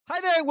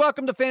there, and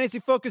welcome to Fantasy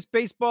Focus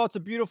Baseball. It's a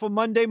beautiful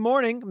Monday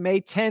morning,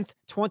 May 10th,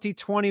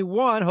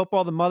 2021. Hope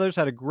all the mothers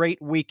had a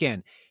great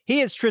weekend.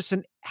 He is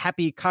Tristan,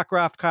 Happy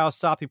Cockcroft, Kyle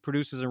Soppy,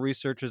 producers and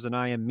researchers, and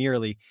I am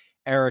merely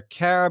Eric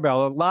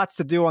Carabell. Lots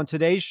to do on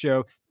today's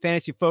show.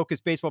 Fantasy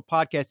Focus Baseball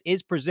Podcast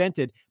is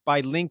presented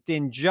by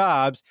LinkedIn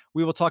Jobs.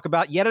 We will talk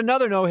about yet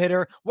another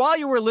no-hitter. While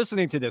you were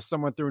listening to this,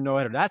 someone threw a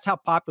no-hitter. That's how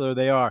popular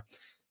they are.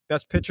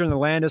 Best pitcher in the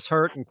land is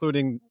hurt,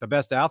 including the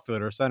best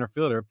outfielder, center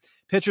fielder.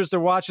 Pitchers to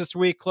watch this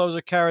week,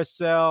 closer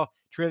carousel,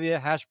 trivia,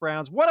 hash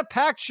browns. What a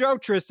packed show,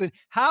 Tristan.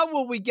 How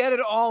will we get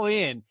it all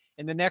in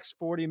the next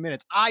 40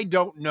 minutes? I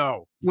don't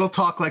know. We'll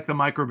talk like the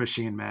Micro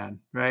Machine Man,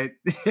 right?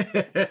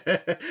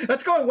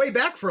 That's going way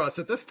back for us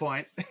at this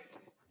point.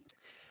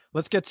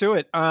 Let's get to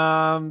it.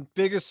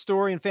 Biggest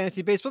story in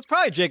fantasy baseball is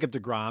probably Jacob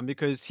deGrom,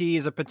 because he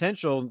is a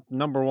potential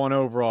number one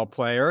overall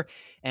player,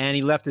 and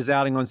he left his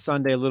outing on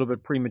Sunday a little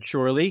bit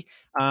prematurely.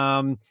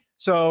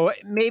 So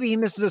maybe he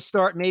misses a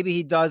start, maybe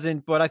he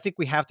doesn't, but I think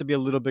we have to be a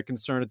little bit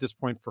concerned at this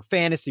point for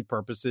fantasy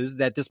purposes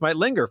that this might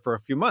linger for a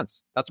few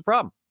months. That's a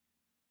problem.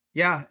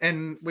 Yeah,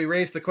 and we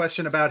raised the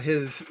question about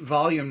his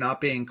volume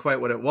not being quite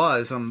what it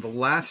was on the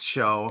last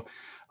show.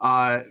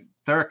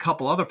 There are a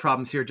couple other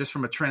problems here just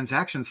from a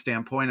transaction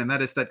standpoint, and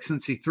that is that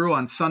since he threw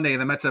on Sunday,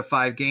 the Mets have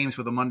 5 games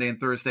with a Monday and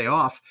Thursday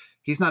off.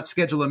 He's not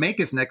scheduled to make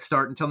his next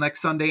start until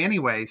next Sunday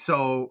anyway.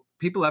 So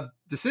people have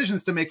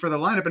decisions to make for the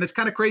lineup, and it's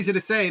kind of crazy to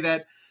say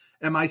that,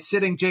 am I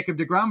sitting Jacob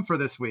deGrom for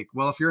this week?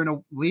 Well, if you're in a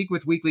league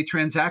with weekly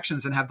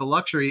transactions and have the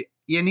luxury,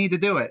 you need to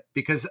do it,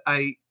 because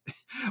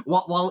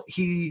while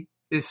he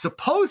is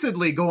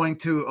supposedly going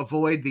to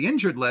avoid the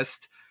injured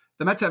list,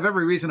 the Mets have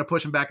every reason to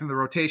push him back into the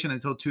rotation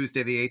until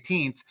Tuesday, the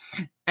 18th.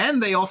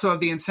 And they also have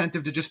the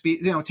incentive to just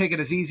take it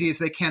as easy as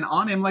they can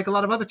on him, like a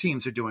lot of other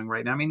teams are doing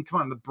right now. I mean, come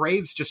on, the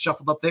Braves just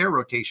shuffled up their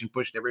rotation,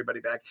 pushed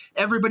everybody back.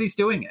 Everybody's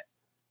doing it.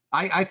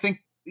 I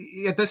think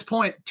at this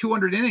point,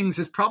 200 innings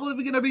is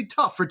probably going to be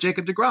tough for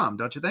Jacob deGrom,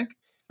 don't you think?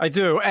 I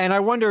do. And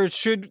I wonder,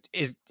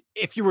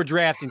 if you were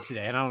drafting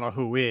today, and I don't know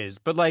who is,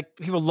 but like,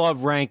 people love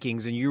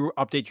rankings, and you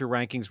update your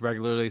rankings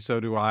regularly. So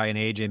do I and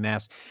AJ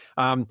Mass.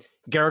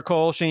 Garrett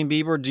Cole, Shane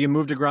Bieber, do you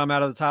move deGrom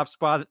out of the top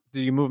spot? Do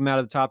you move him out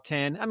of the top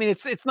 10? I mean,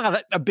 it's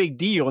not a big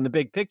deal in the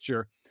big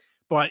picture,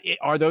 but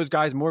are those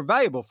guys more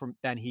valuable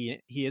than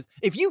he is?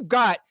 If you've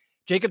got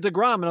Jacob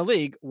deGrom in a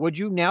league, would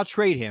you now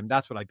trade him?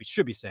 That's what I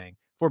should be saying,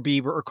 for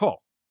Bieber or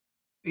Cole.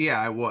 Yeah,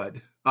 I would.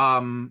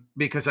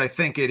 Because I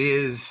think it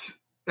is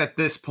at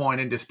this point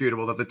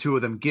indisputable that the two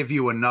of them give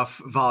you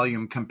enough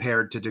volume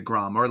compared to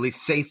deGrom, or at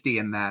least safety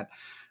in that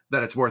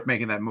it's worth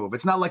making that move.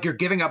 It's not like you're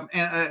giving up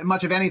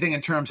much of anything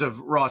in terms of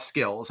raw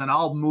skills. And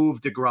I'll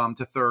move deGrom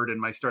to third in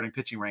my starting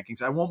pitching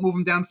rankings. I won't move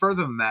him down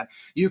further than that.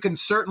 You can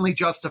certainly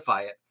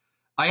justify it.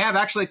 I have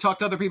actually talked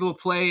to other people who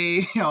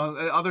play,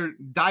 other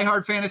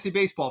diehard fantasy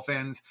baseball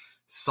fans.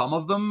 Some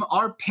of them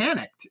are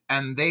panicked,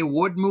 and they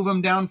would move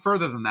him down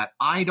further than that.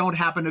 I don't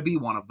happen to be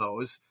one of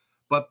those,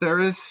 but there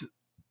is,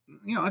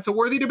 it's a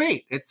worthy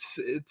debate. It's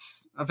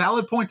a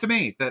valid point to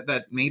me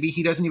that maybe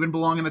he doesn't even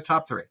belong in the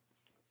top 3.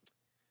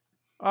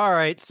 All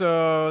right,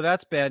 so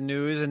that's bad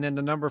news. And then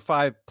the number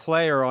 5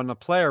 player on the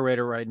player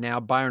rater right now,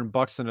 Byron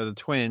Buxton of the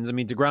Twins. I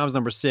mean, deGrom's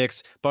number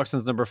 6,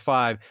 Buxton's number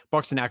 5.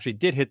 Buxton actually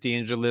did hit the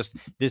injured list.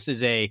 This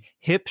is a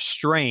hip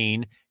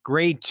strain,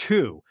 grade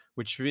 2,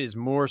 which is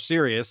more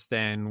serious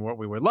than what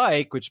we would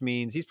like, which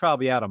means he's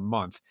probably out a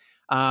month.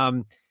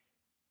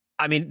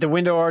 I mean, the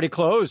window already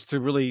closed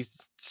to really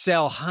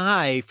sell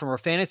high from a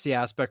fantasy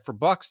aspect for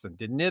Buxton,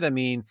 didn't it? I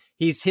mean,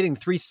 he's hitting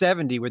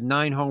 370 with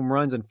 9 home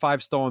runs and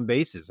 5 stolen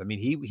bases. I mean,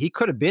 he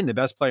could have been the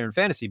best player in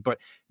fantasy, but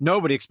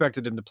nobody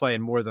expected him to play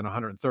in more than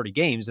 130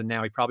 games, and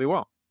now he probably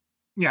won't.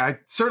 Yeah, I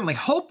certainly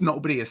hope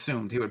nobody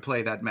assumed he would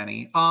play that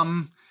many.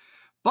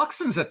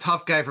 Buxton's a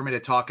tough guy for me to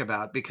talk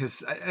about,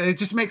 because it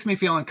just makes me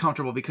feel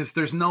uncomfortable, because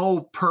there's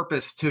no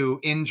purpose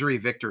to injury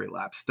victory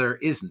laps. There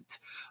isn't.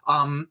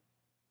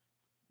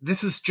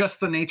 This is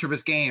just the nature of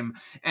his game.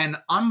 And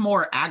I'm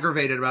more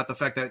aggravated about the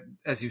fact that,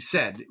 as you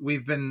said,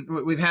 we've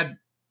had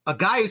a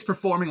guy who's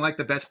performing like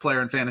the best player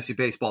in fantasy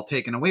baseball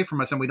taken away from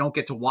us, and we don't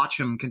get to watch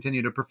him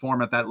continue to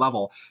perform at that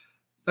level.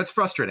 That's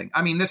frustrating.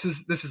 I mean, this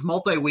is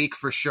multi-week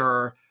for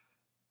sure.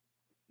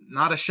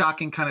 Not a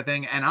shocking kind of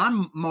thing. And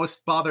I'm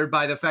most bothered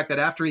by the fact that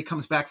after he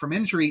comes back from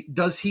injury,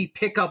 does he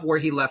pick up where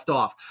he left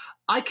off?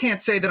 I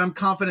can't say that I'm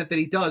confident that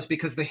he does,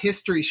 because the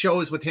history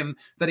shows with him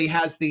that he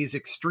has these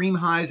extreme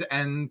highs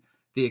and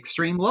the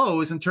extreme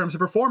lows in terms of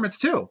performance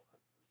too.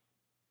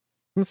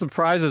 Some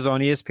surprises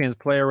on ESPN's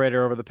player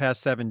rater over the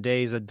past 7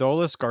 days.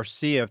 Adolis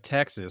Garcia of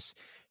Texas,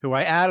 who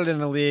I added in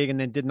the league and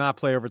then did not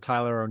play over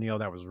Tyler O'Neill.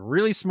 That was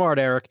really smart,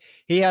 Eric.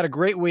 He had a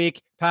great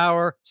week.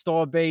 Power,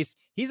 stole a base.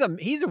 He's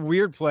a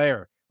weird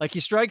player. Like, he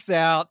strikes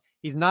out.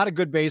 He's not a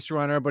good base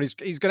runner, but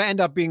he's going to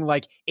end up being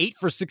like 8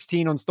 for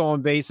 16 on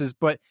stolen bases.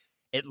 But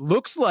it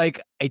looks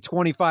like a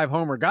 25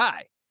 homer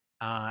guy.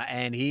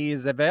 And he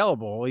is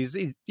available.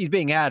 He's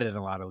being added in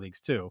a lot of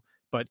leagues too.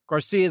 But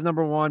Garcia is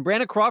number 1.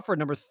 Brandon Crawford,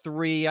 number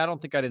 3. I don't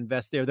think I'd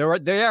invest there.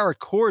 They are at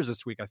cores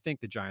this week. I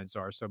think the Giants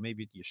are, so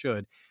maybe you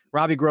should.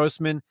 Robbie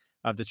Grossman,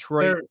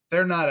 Detroit.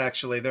 They're not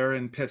actually. They're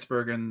in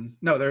Pittsburgh and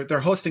no,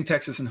 they're hosting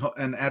Texas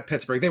and at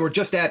Pittsburgh. They were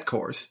just at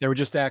Coors. They were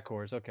just at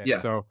Coors. Okay.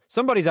 Yeah. So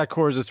somebody's at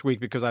Coors this week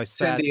because I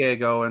San sat.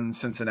 Diego and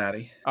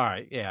Cincinnati. All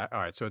right. Yeah. All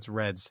right. So it's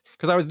Reds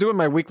because I was doing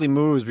my weekly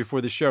moves before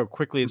the show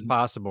quickly as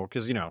possible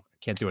because, I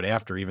can't do it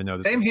after, even though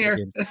this Same here.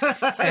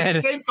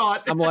 Same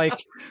thought. I'm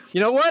like, you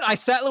know what? I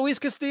sat Luis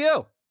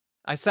Castillo.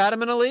 I sat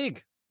him in a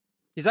league.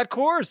 He's at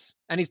Coors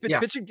and he's been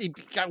pitching. He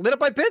got lit up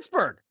by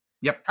Pittsburgh.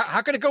 Yep.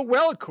 How could it go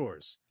well at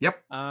Coors?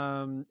 Yep.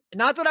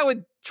 Not that I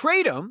would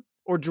trade him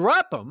or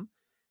drop him,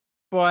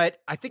 but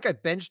I think I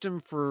benched him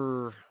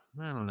for,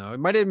 I don't know. It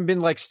might have even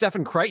been like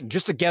Stephen Crichton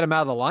just to get him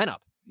out of the lineup.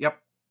 Yep.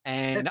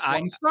 And it's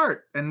one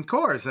start and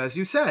Coors, as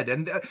you said.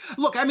 And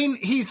look, I mean,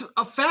 he's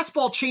a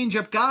fastball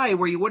changeup guy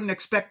where you wouldn't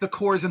expect the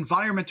Coors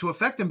environment to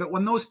affect him. But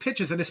when those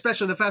pitches, and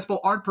especially the fastball,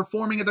 aren't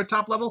performing at their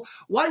top level,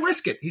 why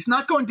risk it? He's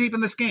not going deep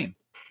in this game.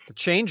 The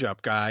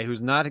changeup guy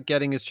who's not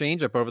getting his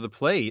changeup over the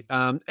plate.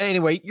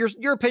 Anyway,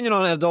 your opinion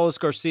on Adolis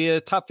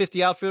Garcia, top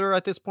 50 outfielder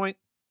at this point?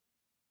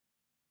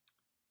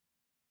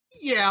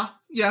 Yeah.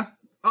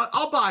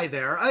 I'll buy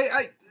there.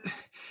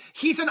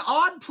 He's an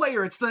odd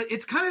player.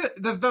 It's kind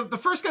of the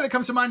first guy that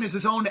comes to mind is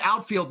his own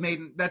outfield mate.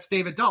 That's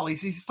David Dahl.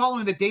 He's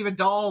following the David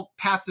Dahl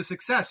path to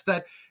success.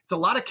 That it's a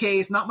lot of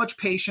Ks, not much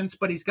patience,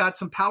 but he's got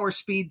some power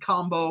speed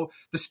combo.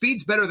 The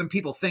speed's better than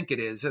people think it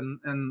is, and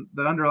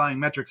the underlying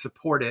metrics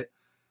support it.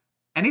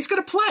 And he's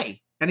going to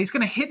play, and he's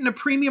going to hit in a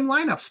premium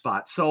lineup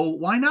spot. So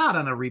why not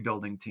on a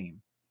rebuilding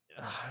team?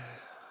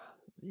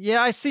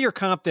 Yeah, I see your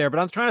comp there, but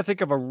I'm trying to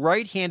think of a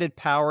right-handed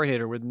power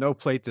hitter with no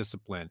plate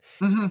discipline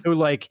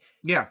who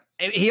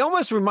he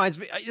almost reminds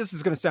me, this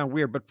is going to sound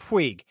weird, but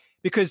Puig,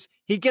 because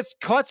he gets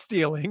caught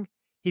stealing.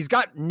 He's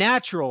got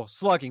natural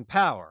slugging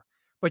power,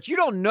 but you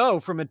don't know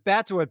from at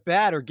bat to at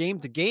bat or game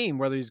to game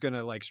whether he's going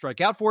to like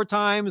strike out 4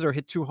 times or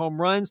hit 2 home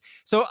runs.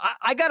 So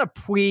I got a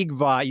Puig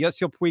vibe,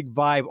 Yasiel Puig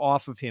vibe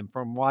off of him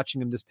from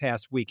watching him this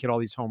past week, hit all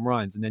these home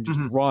runs and then just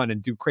run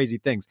and do crazy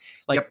things.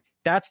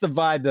 That's the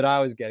vibe that I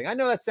was getting. I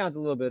know that sounds a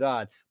little bit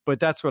odd, but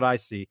that's what I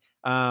see.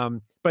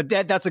 But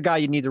that's a guy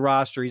you need to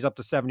roster. He's up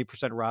to 70%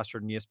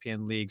 rostered in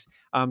ESPN leagues.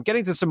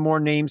 Getting to some more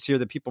names here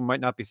that people might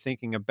not be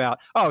thinking about.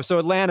 Oh, so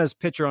Atlanta's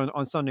pitcher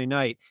on Sunday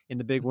night in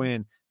the big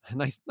win.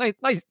 Nice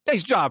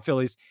job,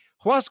 Phillies.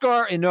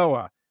 Huascar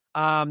Inoa.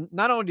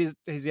 Not only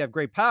does he have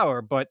great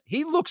power, but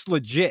he looks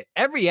legit.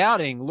 Every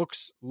outing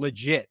looks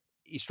legit.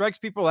 He strikes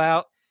people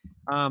out.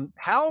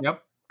 How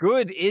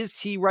good is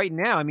he right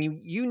now? I mean,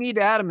 you need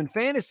to add him in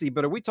fantasy,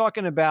 but are we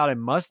talking about a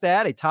must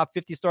add, a top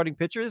 50 starting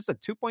pitcher? This is a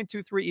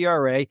 2.23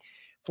 ERA,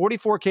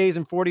 44 Ks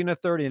and 40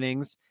 1/3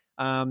 innings.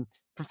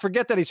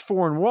 Forget that he's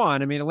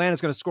 4-1. I mean,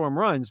 Atlanta's going to score him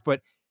runs, but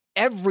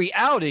every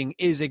outing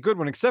is a good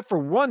one, except for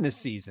one this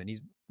season.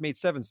 He's made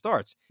 7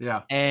 starts.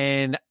 Yeah.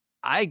 And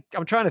I'm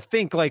trying to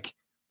think, like,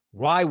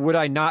 why would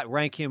I not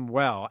rank him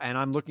well? And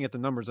I'm looking at the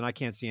numbers and I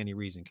can't see any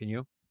reason. Can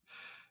you?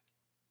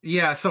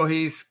 Yeah, so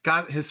he's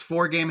got his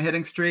 4-game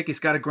hitting streak.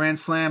 He's got a grand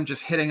slam,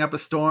 just hitting up a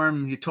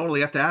storm. You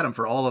totally have to add him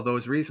for all of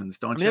those reasons,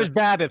 don't you? There's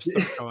BABIP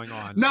stuff going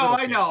on. No,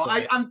 I know.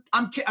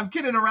 I'm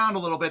kidding around a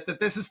little bit that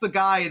this is the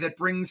guy that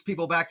brings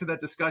people back to that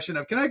discussion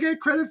of, can I get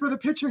credit for the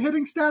pitcher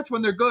hitting stats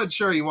when they're good?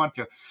 Sure, you want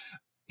to.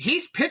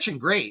 He's pitching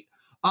great.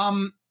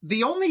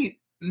 The only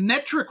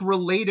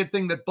metric-related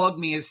thing that bugged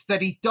me is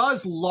that he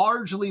does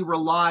largely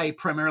rely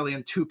primarily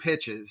on 2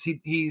 pitches.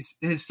 His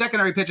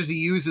secondary pitches he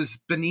uses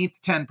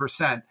beneath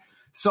 10%.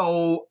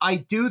 So I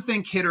do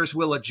think hitters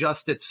will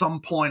adjust at some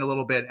point a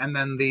little bit, and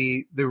then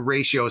the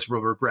ratios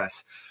will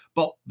regress.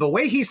 But the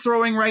way he's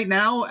throwing right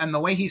now and the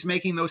way he's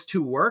making those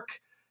 2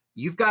 work,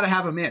 you've got to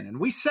have him in. And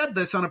we said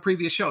this on a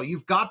previous show.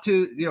 You've got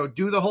to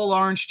do the whole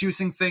orange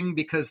juicing thing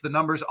because the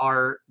numbers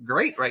are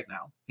great right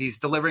now. He's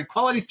delivering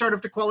quality start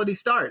after quality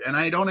start, and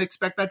I don't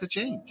expect that to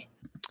change.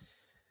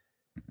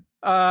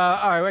 All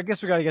right, I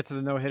guess we got to get to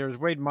the no-hitters.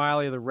 Wade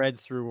Miley of the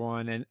Reds threw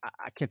one, and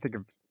I can't think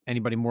of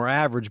anybody more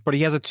average, but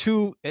he has a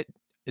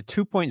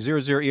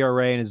 2.00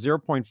 ERA and a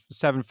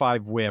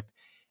 0.75 WHIP,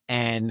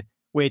 and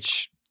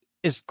which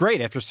is great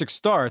after 6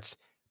 starts.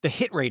 The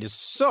hit rate is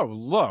so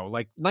low,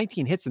 like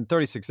 19 hits in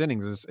 36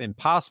 innings is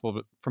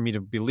impossible for me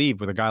to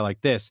believe with a guy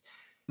like this.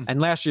 And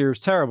last year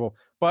was terrible,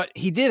 but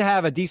he did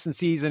have a decent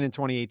season in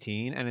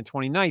 2018 and in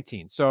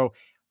 2019. So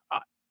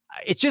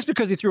it's just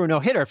because he threw a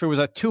no-hitter. If it was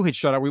a 2-hit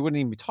shutout, we wouldn't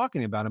even be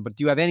talking about him. But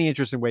do you have any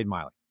interest in Wade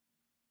Miley?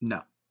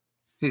 No.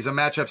 He's a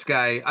matchups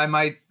guy. I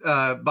might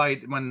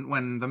bite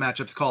when the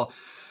matchups call.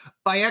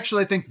 I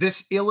actually think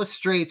this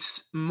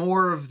illustrates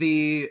more of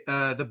the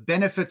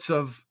benefits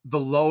of the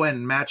low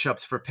end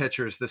matchups for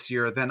pitchers this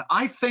year than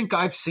I think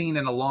I've seen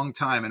in a long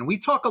time. And we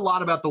talk a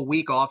lot about the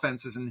weak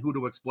offenses and who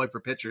to exploit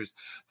for pitchers.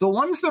 The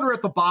ones that are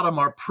at the bottom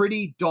are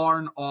pretty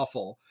darn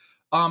awful.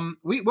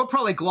 We'll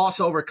probably gloss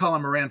over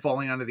Colin Moran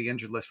falling onto the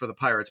injured list for the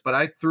Pirates, but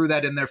I threw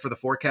that in there for the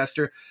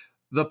forecaster.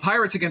 The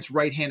Pirates against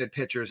right-handed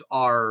pitchers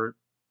are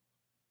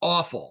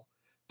awful.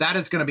 That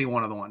is going to be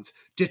one of the ones.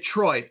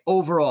 Detroit,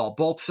 overall,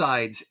 both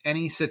sides,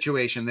 any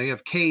situation. They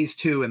have Ks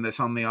too in this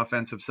on the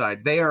offensive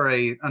side. They are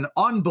an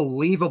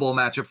unbelievable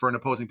matchup for an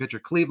opposing pitcher.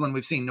 Cleveland,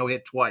 we've seen no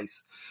hit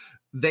twice.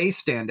 they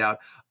stand out.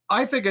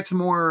 I think it's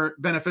more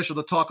beneficial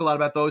to talk a lot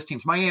about those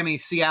teams. Miami,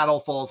 Seattle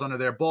falls under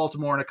there.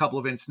 Baltimore in a couple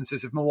of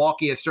instances. If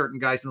Milwaukee has certain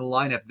guys in the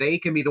lineup, they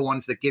can be the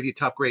ones that give you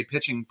top grade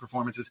pitching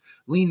performances.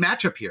 Lean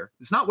matchup here.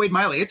 It's not Wade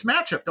Miley. It's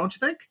matchup, don't you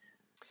think?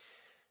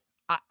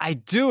 I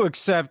do,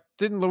 except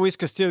didn't Luis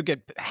Castillo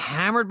get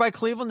hammered by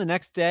Cleveland the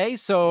next day?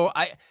 So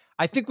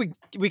I think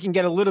we can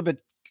get a little bit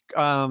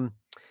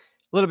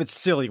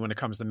silly when it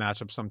comes to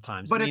matchups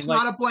sometimes. But it's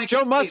not a blanket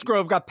Joe statement.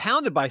 Musgrove got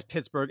pounded by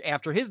Pittsburgh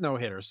after his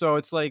no-hitter. So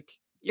it's like,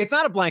 it's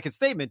not a blanket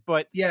statement,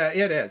 but yeah,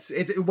 it is.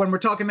 When we're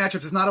talking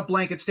matchups, it's not a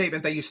blanket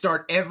statement that you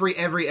start every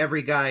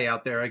guy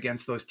out there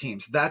against those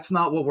teams. That's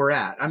not what we're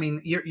at. I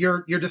mean,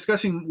 you're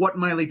discussing what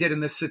Miley did in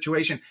this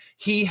situation.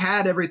 He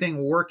had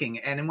everything working,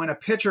 and when a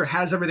pitcher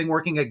has everything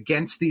working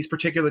against these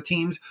particular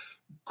teams,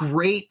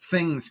 great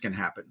things can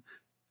happen.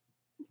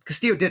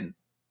 Castillo didn't.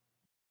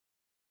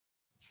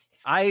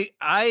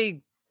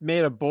 I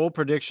made a bold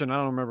prediction. I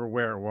don't remember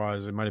where it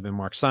was. It might have been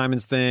Mark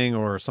Simon's thing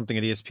or something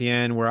at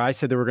ESPN, where I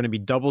said there were going to be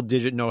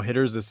double-digit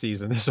no-hitters this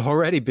season. There's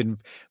already been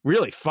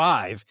really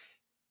 5.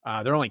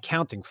 They're only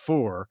counting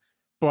 4.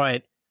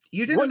 But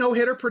you did a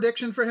no-hitter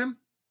prediction for him?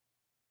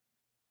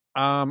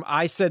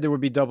 I said there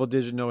would be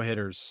double-digit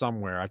no-hitters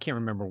somewhere. I can't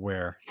remember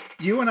where.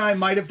 You and I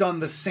might have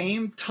done the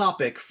same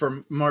topic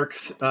for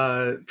Mark's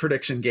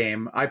prediction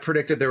game. I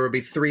predicted there would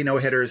be 3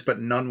 no-hitters, but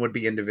none would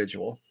be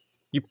individual.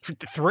 You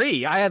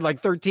 3? I had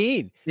like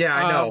 13. Yeah,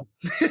 I know.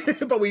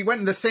 But we went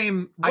in the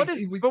same. But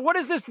what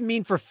does this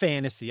mean for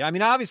fantasy? I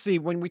mean, obviously,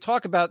 when we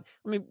talk about,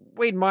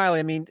 Wade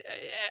Miley,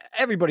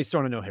 everybody's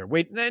throwing a no-hitter.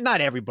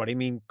 Not everybody. I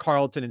mean,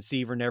 Carlton and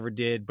Seaver never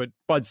did, but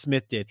Bud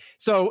Smith did.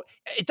 So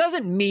it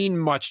doesn't mean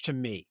much to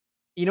me.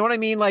 You know what I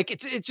mean? Like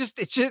it's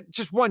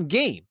just one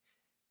game.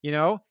 You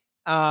know.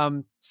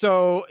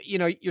 So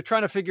you're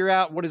trying to figure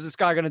out, what is this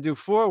guy going to do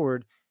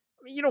forward?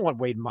 You don't want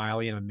Wade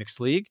Miley in a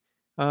mixed league.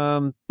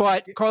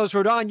 But Carlos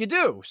Rodon, you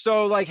do.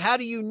 So, like, how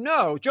do you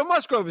know? Joe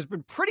Musgrove has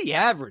been pretty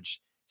average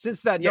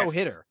since that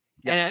no-hitter.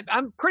 Yes. And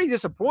I'm pretty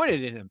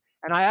disappointed in him.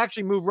 And I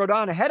actually moved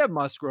Rodon ahead of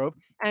Musgrove.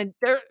 And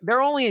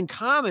they're only in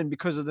common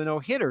because of the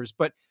no-hitters.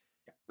 But,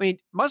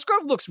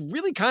 Musgrove looks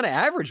really kind of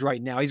average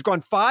right now. He's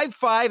gone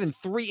 5-5 in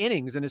 3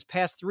 innings in his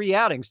past 3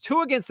 outings,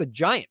 2 against the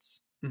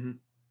Giants. Mm-hmm.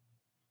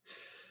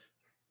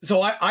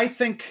 So I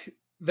think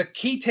the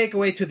key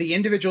takeaway to the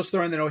individuals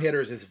throwing the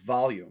no-hitters is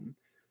volume.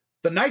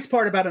 The nice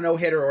part about a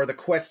no-hitter, or the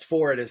quest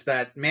for it, is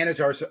that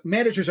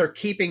managers are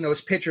keeping those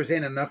pitchers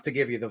in enough to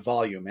give you the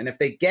volume. And if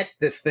they get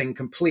this thing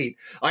complete,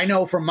 I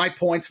know from my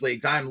points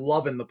leagues, I'm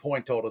loving the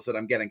point totals that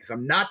I'm getting, because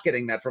I'm not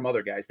getting that from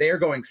other guys. They are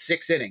going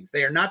 6 innings.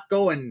 They are not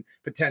going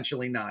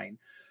potentially 9.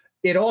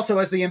 It also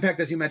has the impact,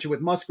 as you mentioned,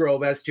 with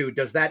Musgrove, as to,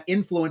 does that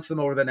influence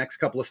them over the next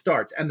couple of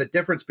starts? And the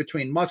difference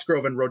between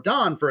Musgrove and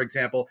Rodon, for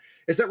example,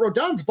 is that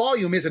Rodon's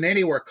volume isn't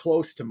anywhere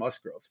close to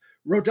Musgrove's.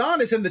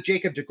 Rodon is in the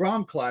Jacob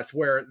deGrom class,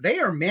 where they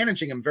are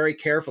managing him very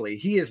carefully.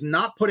 He is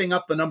not putting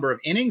up the number of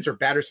innings or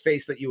batters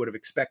faced that you would have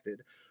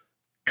expected.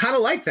 Kind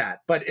of like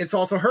that, but it's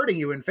also hurting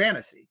you in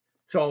fantasy.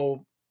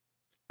 So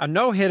a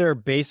no-hitter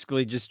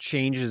basically just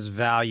changes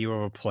value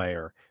of a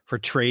player for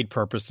trade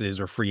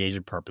purposes or free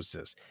agent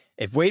purposes.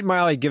 If Wade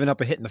Miley had given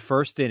up a hit in the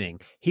first inning,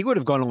 he would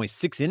have gone only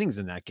 6 innings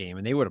in that game,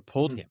 and they would have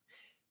pulled him.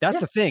 That's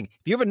the thing.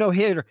 If you have a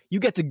no-hitter, you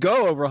get to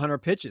go over 100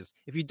 pitches.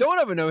 If you don't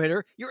have a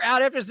no-hitter, you're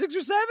out after 6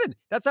 or 7.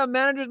 That's how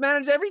managers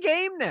manage every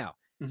game now.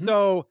 Mm-hmm.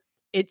 So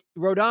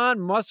Rodon,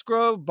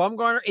 Musgrove,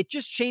 Bumgarner, it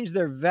just changed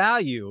their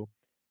value,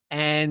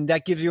 and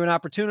that gives you an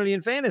opportunity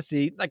in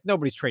fantasy. Like,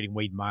 nobody's trading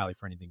Wade Miley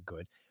for anything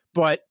good.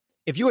 But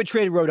if you had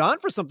traded Rodon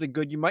for something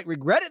good, you might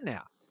regret it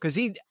now, because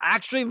he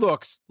actually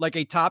looks like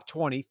a top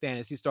 20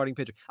 fantasy starting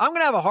pitcher. I'm going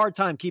to have a hard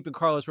time keeping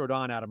Carlos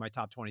Rodon out of my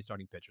top 20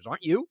 starting pitchers.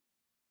 Aren't you?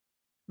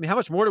 How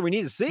much more do we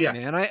need to see,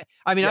 man? I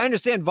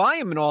understand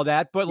volume and all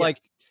that, but like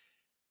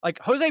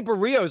Jose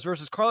Barrios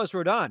versus Carlos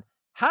Rodon,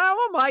 how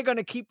am I going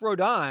to keep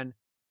Rodon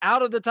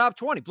out of the top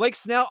 20? Blake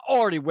Snell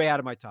already way out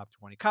of my top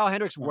 20. Kyle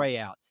Hendricks way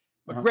out.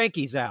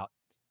 Greinke's out.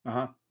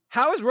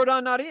 How is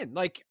Rodon not in?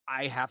 Like,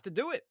 I have to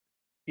do it.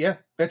 Yeah,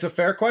 that's a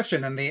fair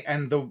question, and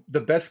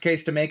the best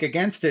case to make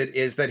against it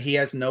is that he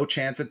has no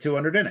chance at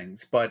 200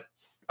 innings. But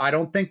I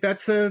don't think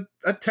that's a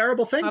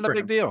terrible thing. Not a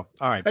big deal.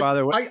 All right. By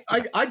the way,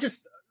 I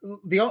just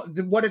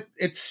what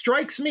it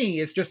strikes me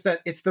is just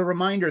that it's the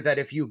reminder that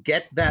if you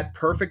get that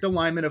perfect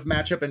alignment of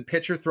matchup and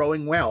pitcher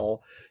throwing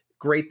well,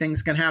 great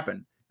things can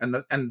happen.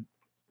 And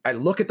I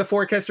look at the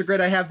forecaster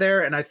grid I have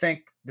there, and I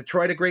think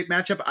Detroit a great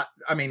matchup.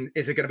 I mean,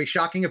 is it going to be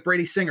shocking if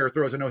Brady Singer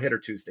throws a no-hitter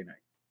Tuesday night?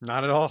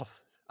 Not at all.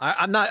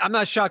 I'm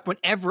not shocked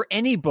whenever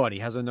anybody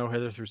has a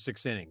no-hitter through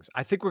 6 innings.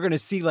 I think we're going to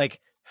see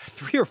like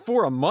 3 or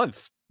 4 a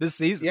month this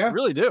season. Yeah. I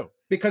really do.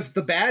 Because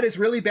the bad is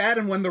really bad,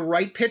 and when the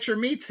right pitcher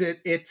meets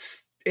it,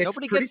 it's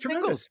nobody pretty gets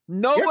tremendous.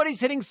 Singles. Nobody's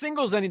hitting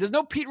singles any. There's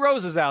no Pete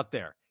Roses out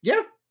there.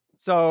 Yeah.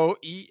 So,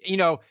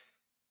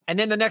 and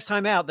then the next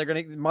time out,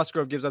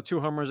 Musgrove gives up 2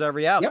 homers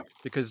every outing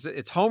because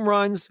it's home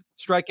runs,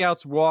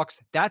 strikeouts, walks.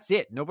 That's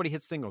it. Nobody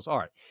hits singles. All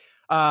right.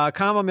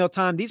 Combo Meal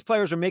time. These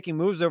players are making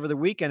moves over the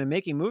weekend, and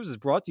Making Moves is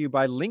brought to you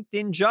by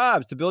LinkedIn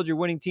Jobs. To build your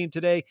winning team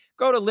today,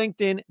 go to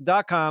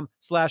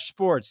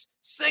linkedin.com/sports.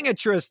 Sing it,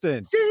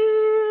 Tristan.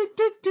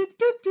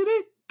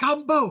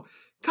 Combo.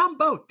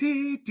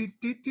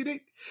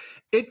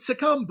 It's a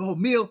combo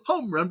meal,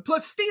 home run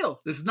plus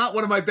steal. This is not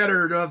one of my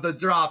better of the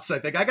drops, I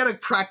think. I got to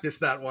practice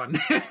that one.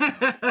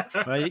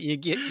 Well, you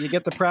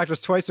get to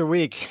practice twice a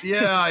week.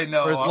 Yeah, I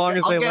know. For as long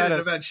as they let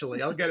us.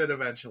 I'll get it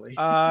eventually.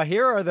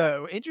 Here are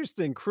the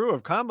interesting crew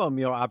of combo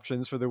meal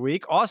options for the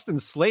week. Austin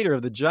Slater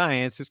of the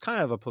Giants, who's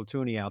kind of a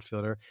platoony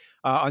outfielder.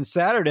 On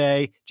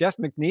Saturday, Jeff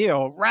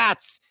McNeil,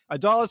 Rats,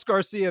 Adolis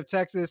Garcia of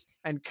Texas,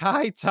 and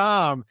Kai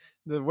Tom,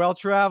 the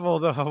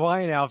well-traveled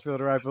Hawaiian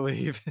outfielder, I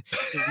believe,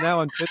 is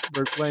now in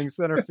Pittsburgh playing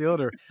center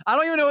fielder. I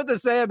don't even know what to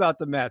say about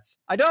the Mets.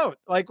 I don't.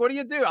 Like, what do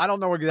you do? I don't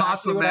know exactly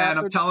Possum, what man.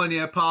 happened. I'm telling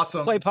you,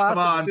 Possum. Play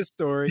Possum with this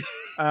story.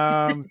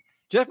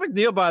 Jeff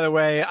McNeil, by the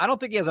way, I don't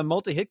think he has a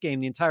multi-hit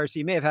game the entire season.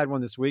 He may have had one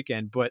this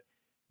weekend, but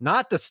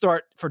not the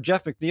start for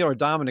Jeff McNeil or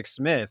Dominic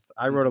Smith.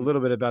 I wrote a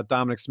little bit about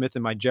Dominic Smith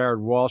in my Jared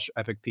Walsh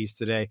epic piece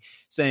today,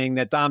 saying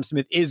that Dom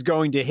Smith is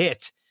going to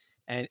hit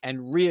and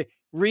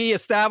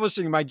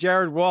reestablishing my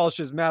Jared Walsh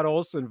as Matt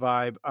Olson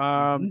vibe.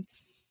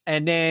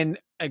 And then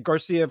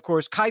Garcia, of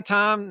course. Kai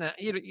Tom,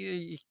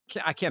 I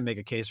can't make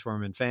a case for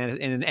him in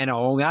an NL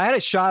only. I had a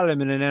shot at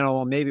him in an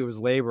NL, maybe it was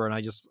labor, and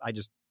I just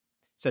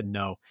said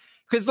no.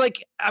 Because,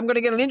 like, I'm going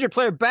to get an injured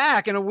player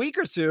back in a week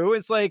or two.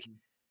 It's like,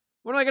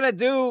 what am I going to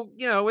do,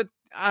 with,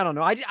 I don't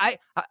know. I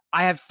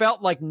have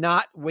felt like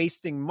not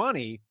wasting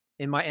money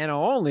in my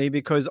NL only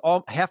because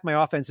half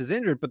my offense is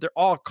injured, but they're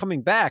all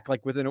coming back,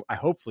 like,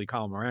 hopefully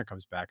Colin Moran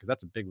comes back, because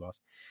that's a big loss.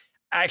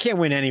 I can't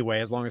win anyway,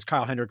 as long as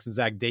Kyle Hendricks and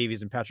Zach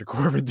Davies and Patrick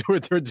Corbin do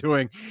what they're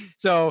doing.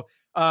 So,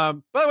 by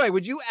the way,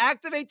 would you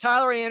activate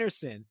Tyler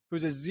Anderson,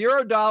 who's a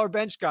 $0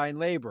 bench guy in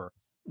labor,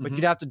 but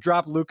you'd have to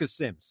drop Lucas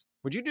Sims?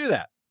 Would you do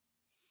that?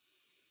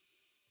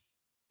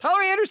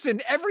 Tyler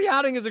Anderson, every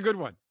outing is a good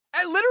one.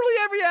 Literally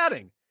every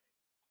outing.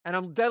 And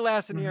I'm dead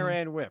last in the ERA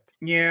and whip.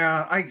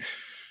 Yeah.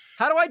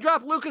 How do I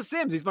drop Lucas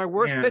Sims? He's my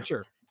worst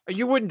pitcher.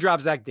 You wouldn't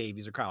drop Zach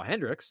Davies or Kyle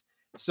Hendricks.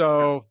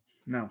 So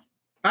no.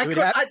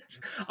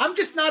 I'm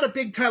just not a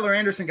big Tyler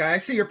Anderson guy. I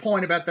see your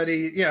point about that.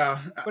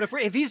 But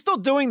if he's still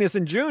doing this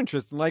in June,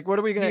 Tristan, like, what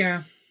are we going to...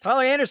 Yeah.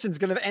 Tyler Anderson's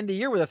going to end the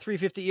year with a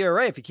 3.50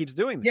 ERA if he keeps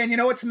doing this. Yeah, and you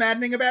know what's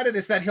maddening about it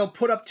is that he'll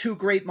put up 2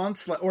 great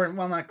months,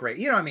 not great.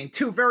 You know what I mean?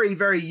 2 very,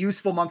 very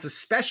useful months,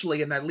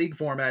 especially in that league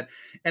format.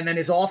 And then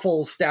his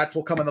awful stats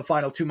will come in the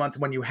final 2 months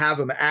when you have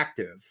him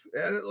active.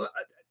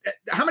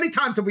 How many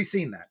times have we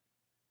seen that?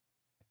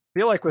 I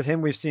feel like with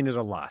him, we've seen it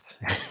a lot.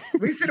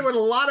 We've seen it with a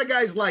lot of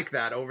guys like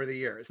that over the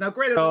years. Now,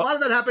 granted, a lot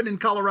of that happened in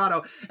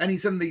Colorado, and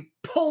he's in the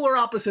polar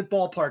opposite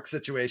ballpark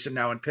situation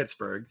now in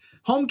Pittsburgh.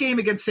 Home game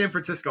against San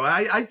Francisco.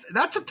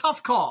 That's a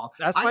tough call.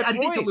 I'd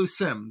hate to lose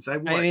Sims. I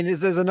mean,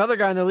 there's another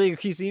guy in the league who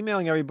keeps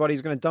emailing everybody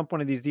he's going to dump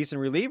one of these decent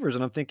relievers,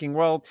 and I'm thinking,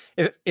 well,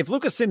 if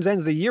Lucas Sims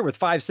ends the year with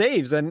 5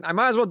 saves, then I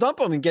might as well dump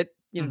him and get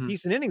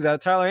decent innings out of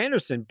Tyler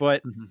Anderson.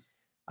 But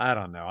I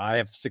don't know. I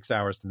have 6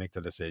 hours to make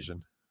the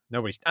decision.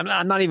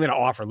 I'm not even going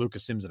to offer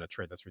Lucas Sims in a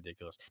trade. That's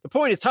ridiculous. The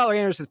point is Tyler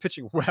Anderson's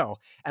pitching well,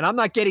 and I'm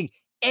not getting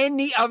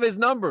any of his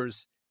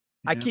numbers.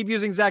 Yeah. I keep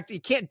using Zach.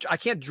 I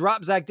can't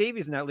drop Zach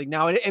Davies in that league.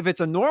 Now, if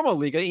it's a normal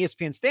league, an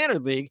ESPN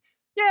standard league,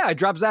 I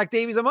dropped Zach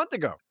Davies a month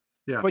ago.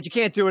 Yeah. But you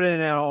can't do it in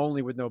an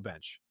only with no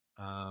bench.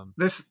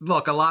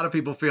 Look, a lot of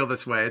people feel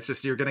this way. It's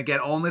just you're going to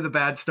get only the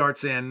bad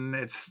starts in.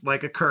 It's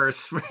like a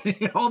curse.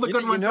 All the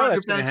good ones are on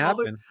your bench.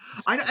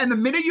 And the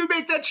minute you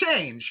make that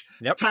change,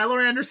 Tyler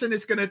Anderson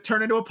is going to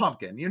turn into a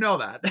pumpkin. You know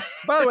that.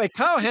 By the way,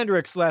 Kyle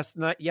Hendricks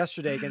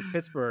yesterday against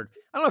Pittsburgh,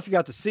 I don't know if you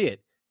got to see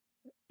it.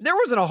 There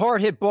wasn't a hard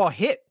hit ball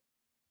hit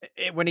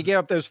when he gave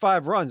up those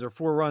 5 runs or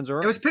 4 runs. It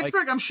was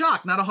Pittsburgh. I'm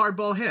shocked. Not a hard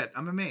ball hit.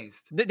 I'm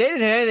amazed. They didn't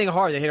hit anything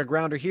hard. They hit a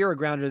grounder here, a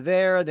grounder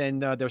there. Then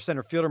their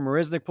center fielder,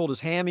 Marisnik, pulled his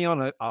hammy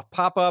on a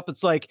pop-up.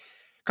 It's like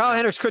Kyle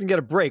Hendricks couldn't get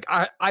a break.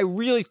 I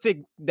really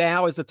think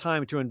now is the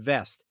time to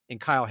invest in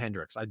Kyle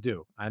Hendricks. I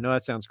do. I know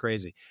that sounds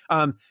crazy.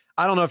 I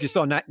don't know if you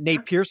saw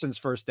Nate Pearson's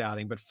first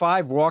outing, but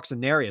 5 walks and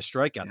nary a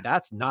strikeout. Yeah.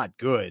 That's not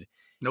good.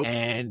 Nope.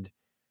 And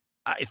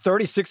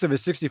 36 of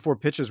his 64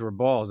 pitches were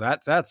balls.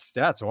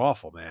 That's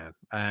awful, man.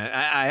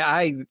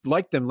 I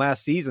liked them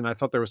last season. I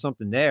thought there was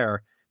something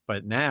there,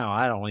 but now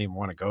I don't even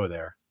want to go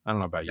there. I don't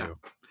know about you.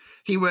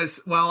 I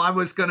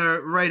was going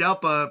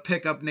to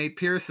pick up Nate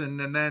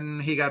Pearson, and then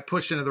he got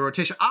pushed into the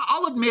rotation.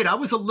 I'll admit, I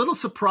was a little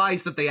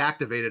surprised that they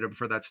activated him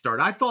for that start.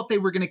 I thought they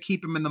were going to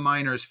keep him in the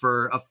minors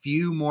for a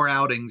few more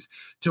outings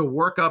to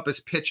work up his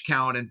pitch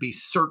count and be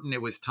certain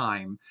it was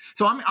time.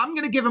 So I'm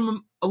going to give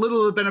him a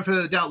little benefit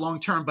of the doubt long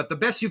term, but the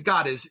best you've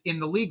got is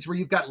in the leagues where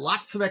you've got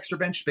lots of extra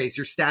bench space,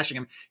 you're stashing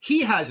him.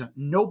 He has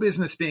no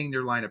business being in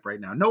your lineup right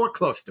now. Nowhere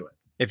close to it.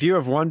 If you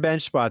have one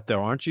bench spot,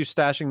 though, aren't you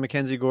stashing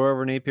Mackenzie Gore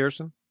over Nate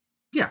Pearson?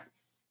 Yeah.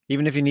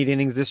 Even if you need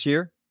innings this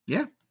year?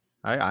 Yeah.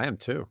 I am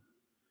too.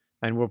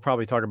 And we'll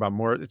probably talk about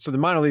more. So the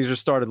minor leagues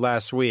just started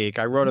last week.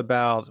 I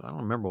don't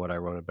remember what I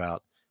wrote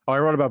about. I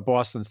wrote about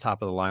Boston's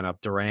top of the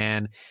lineup,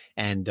 Duran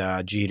and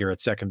Jeter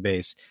at second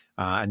base.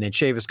 and then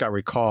Chavis got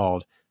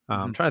recalled.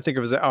 I'm trying to think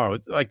of his.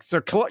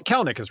 So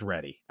Kelnick is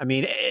ready. I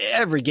mean,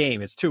 every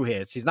game it's 2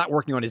 hits. He's not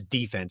working on his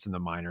defense in the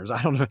minors.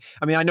 I don't know.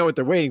 I mean, I know what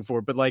they're waiting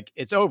for, but like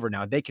it's over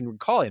now. They can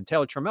recall him.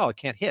 Taylor Trammell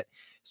can't hit.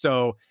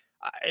 So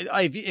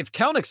if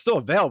Kelnick's still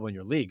available in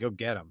your league, go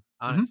get him.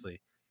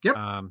 Honestly. Yep.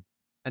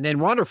 And then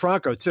Wander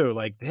Franco too.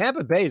 Like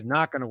Tampa Bay is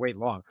not going to wait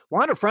long.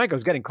 Wander Franco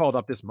is getting called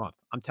up this month.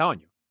 I'm telling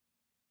you.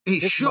 He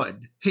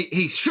should.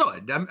 He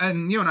should.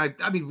 And you and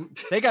I mean,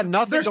 they got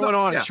nothing going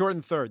on at short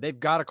and third. They've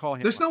got to call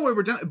him. There's no way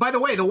we're done. By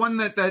the way, the one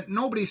that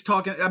nobody's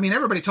talking. I mean,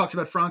 everybody talks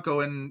about Franco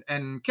and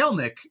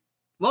Kelnick.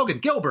 Logan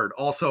Gilbert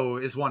also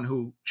is one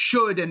who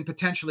should and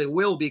potentially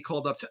will be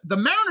called up. The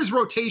Mariners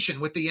rotation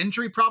with the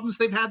injury problems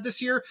they've had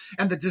this year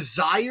and the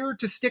desire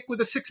to stick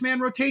with a 6-man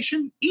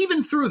rotation,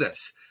 even through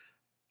this,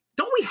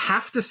 don't we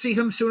have to see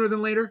him sooner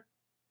than later?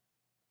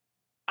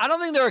 I don't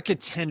think they're a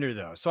contender,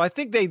 though. So I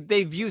think they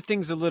view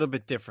things a little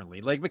bit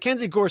differently. Like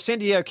Mackenzie Gore, San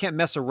Diego can't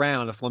mess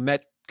around if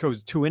Lamet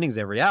goes 2 innings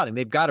every outing.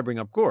 They've got to bring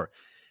up Gore.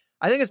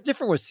 I think it's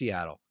different with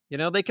Seattle. You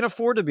know, they can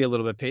afford to be a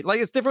little bit patient.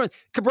 Like it's different.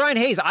 Brian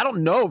Hayes, I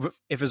don't know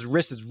if his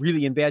wrist is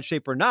really in bad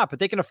shape or not, but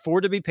they can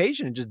afford to be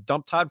patient and just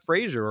dump Todd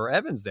Frazier or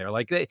Evans there.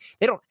 Like they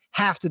don't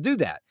have to do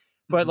that.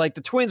 But like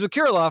the Twins with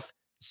Kirilloff,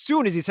 as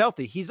soon as he's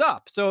healthy, he's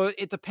up. So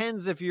it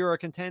depends if you're a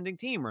contending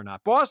team or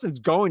not. Boston's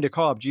going to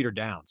call up Jeter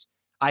Downs,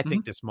 I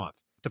think, this month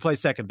to play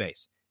second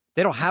base.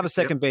 They don't have a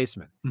second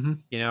baseman.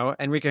 You know,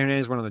 Enrique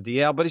Hernandez went on the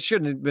DL, but he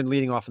shouldn't have been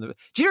leading off.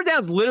 Jeter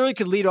Downs literally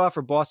could lead off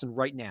for Boston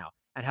right now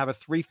and have a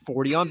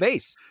 340 on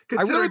base.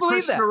 I really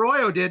believe that.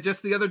 Arroyo did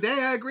just the other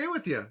day. I agree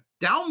with you.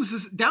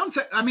 Downs.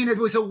 I mean, it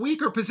was a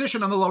weaker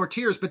position on the lower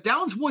tiers, but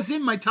Downs was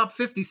in my top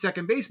 50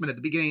 second baseman at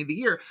the beginning of the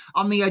year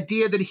on the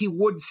idea that he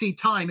would see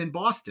time in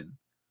Boston.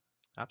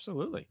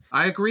 Absolutely.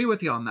 I agree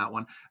with you on that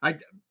one.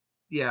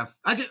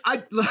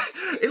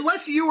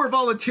 Unless you are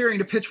volunteering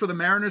to pitch for the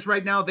Mariners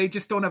right now, they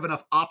just don't have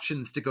enough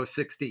options to go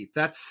 6 deep.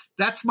 That's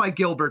my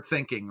Gilbert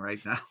thinking right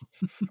now.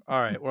 All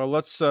right. Well,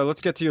 let's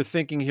get to your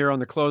thinking here on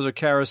the closer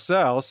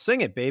carousel.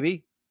 Sing it,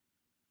 baby.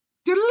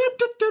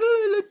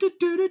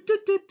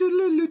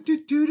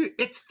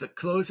 It's the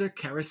closer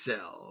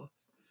carousel.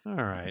 All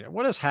right.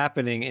 What is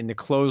happening in the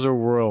closer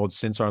world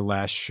since our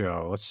last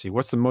show? Let's see.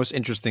 What's the most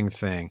interesting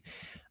thing?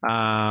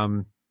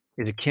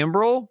 Is it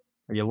Kimbrel?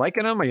 Are you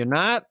liking him? Are you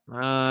not?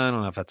 I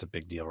don't know if that's a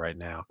big deal right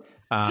now.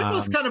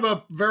 Kimbrel's kind of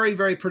a very,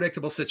 very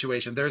predictable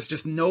situation. There's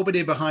just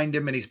nobody behind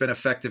him, and he's been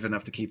effective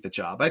enough to keep the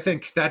job. I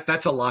think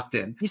that's a locked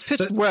in. He's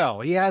pitched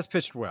well. He has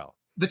pitched well.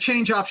 The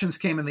change options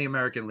came in the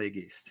American League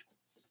East.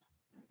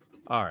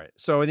 All right.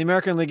 So in the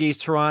American League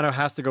East, Toronto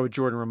has to go with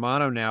Jordan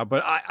Romano now.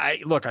 But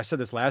I said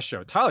this last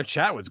show. Tyler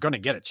Chatwood's going to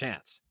get a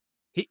chance.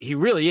 He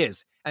really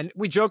is. And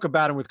we joke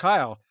about him with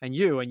Kyle and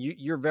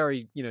you're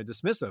very,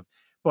 dismissive.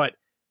 But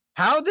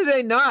how did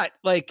they not?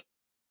 Like,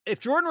 if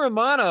Jordan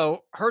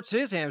Romano hurts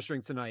his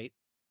hamstring tonight,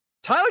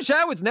 Tyler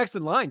Chatwood's next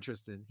in line,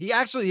 Tristan. He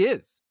actually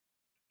is.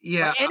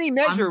 Yeah. By any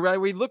measure,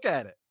 right? We look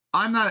at it.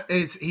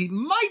 He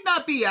might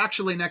not be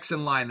actually next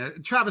in line.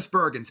 Travis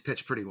Bergen's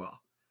pitched pretty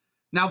well.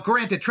 Now,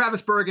 granted,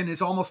 Travis Bergen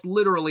is almost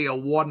literally a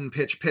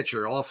one-pitch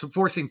pitcher, also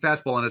forcing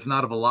fastball, and it's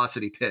not a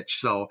velocity pitch.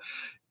 So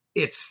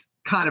it's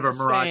kind of a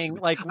mirage.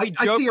 We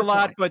joke a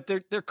lot, but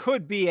there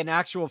could be an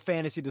actual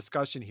fantasy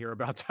discussion here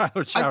about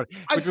Tyler Chatwood,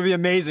 which would be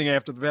amazing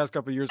after the past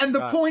couple of years. And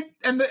the point,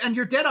 and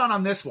you're dead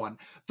on this one.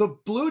 The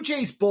Blue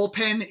Jays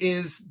bullpen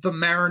is the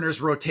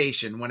Mariners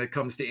rotation when it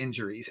comes to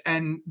injuries.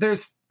 And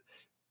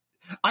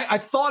I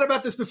thought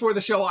about this before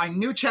the show. I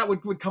knew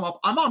Chatwood would come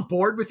up. I'm on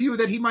board with you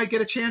that he might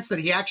get a chance, that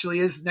he actually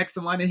is next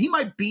in line, and he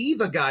might be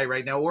the guy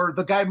right now, or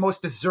the guy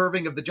most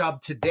deserving of the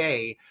job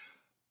today.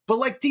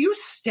 But do you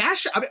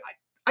stash? I mean,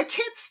 I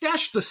can't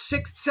stash the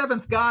 6th,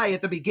 7th guy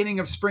at the beginning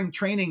of spring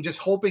training just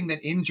hoping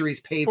that injuries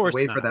pave the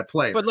way for that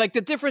player. But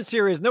the difference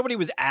here is nobody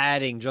was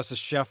adding Justice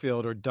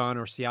Sheffield or Dunn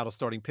or Seattle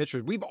starting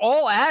pitchers. We've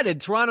all added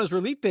Toronto's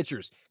relief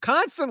pitchers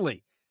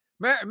constantly.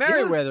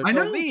 Merriweather,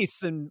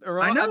 Elise, I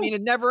mean,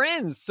 it never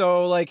ends.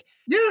 So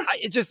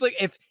it's just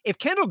if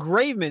Kendall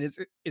Graveman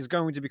is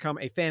going to become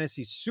a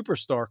fantasy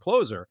superstar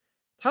closer,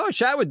 Tyler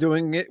Chatwood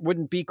doing it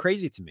wouldn't be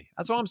crazy to me.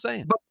 That's all I'm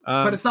saying.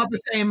 But it's not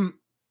the same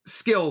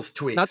skills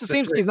tweaks. Not the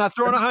same. He's not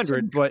throwing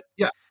 100, but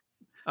yeah.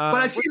 But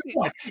I see your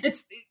point.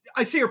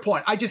 I see your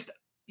point. I just,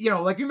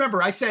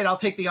 remember I said I'll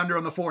take the under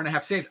on the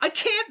 4.5 saves. I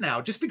can't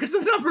now just because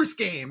of the numbers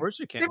game. Of course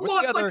you can't. They've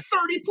lost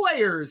 30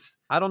 players.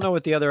 I don't know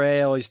what the other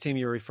AL East team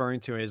you're referring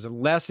to is,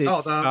 unless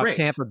it's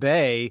Tampa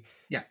Bay.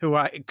 Yeah.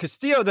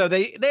 Castillo though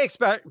they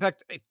expect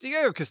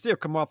Diego Castillo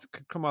come off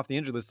the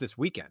injury list this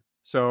weekend.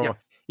 So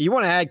you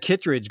want to add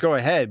Kittredge, go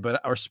ahead,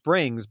 or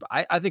Springs. But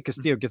I think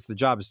Castillo gets the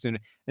job as soon.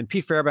 And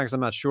Pete Fairbanks, I'm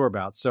not sure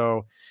about.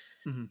 So,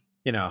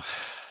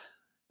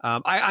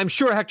 I'm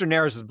sure Hector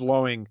Neris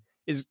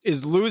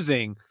is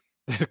losing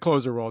the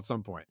closer role at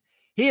some point.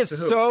 He is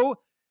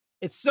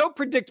it's so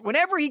predictable.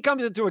 Whenever he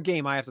comes into a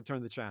game, I have to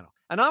turn the channel.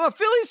 And I'm a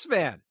Phillies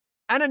fan.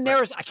 And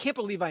Neris, I can't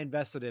believe I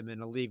invested him in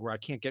a league where I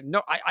can't get.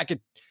 No,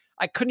 I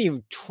I couldn't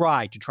even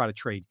try to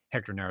trade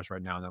Hector Neris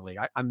right now in the league.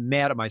 I'm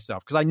mad at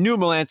myself because I knew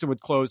Melancon would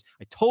close.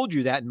 I told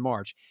you that in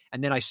March,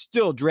 and then I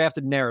still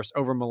drafted Neris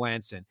over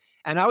Melancon.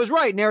 And I was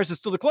right. Neris is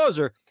still the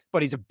closer,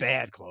 but he's a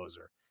bad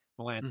closer.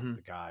 Melancon's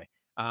the guy.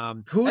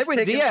 Who's Edwin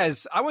taking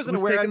Diaz? I wasn't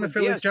aware taking the Edwin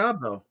Phillies Diaz. job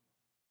though.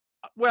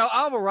 Well,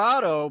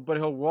 Alvarado, but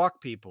he'll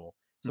walk people,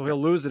 so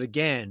he'll lose it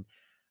again.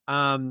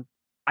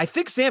 I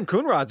think Sam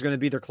Coonrod's going to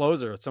be their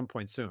closer at some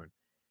point soon.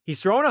 He's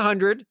throwing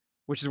 100,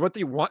 which is what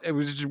they want. It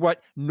was just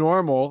what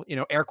normal,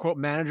 air quote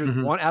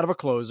managers want out of a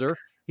closer.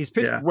 He's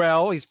pitched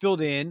well. He's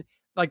filled in.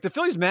 Like the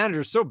Phillies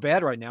manager is so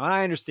bad right now, and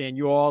I understand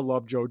you all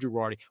love Joe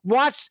Girardi.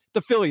 Watch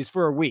the Phillies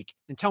for a week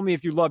and tell me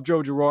if you love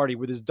Joe Girardi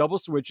with his double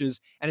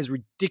switches and his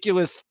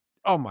ridiculous.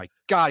 Oh my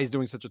God, he's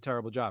doing such a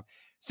terrible job.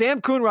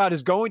 Sam Coonrod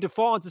is going to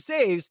fall into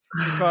saves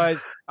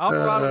because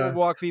Alvarado will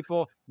walk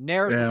people,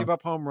 Neris will give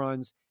up home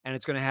runs, and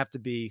it's going to have to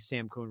be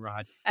Sam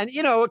Coonrod. And,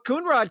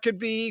 Coonrod could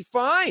be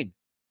fine.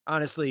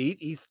 Honestly,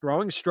 he's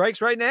throwing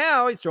strikes right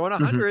now. He's throwing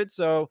 100.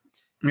 So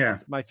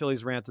that's my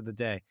Phillies rant of the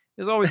day.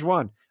 There's always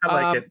one. I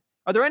like it.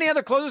 Are there any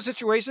other closer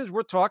situations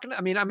we're talking?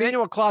 I mean,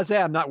 Emmanuel Clase,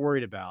 I'm not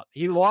worried about.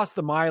 He lost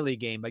the Miley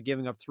game by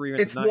giving up 3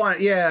 runs.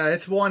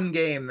 It's one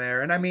game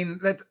there. And I mean,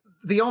 that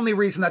the only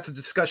reason that's a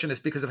discussion is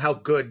because of how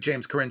good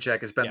James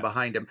Karinchak has been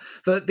behind him.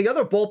 The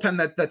other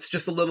bullpen that's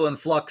just a little in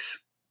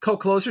flux,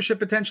 co-closership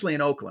potentially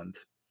in Oakland.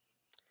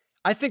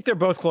 I think they're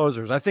both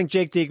closers. I think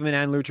Jake Diekman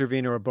and Lou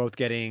Trevino are both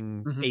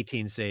getting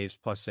 18 saves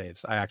plus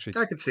saves. I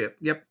could see it.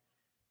 Yep.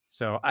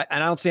 So I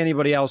don't see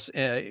anybody else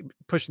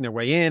pushing their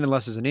way in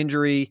unless there's an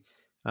injury.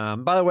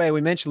 By the way,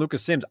 we mentioned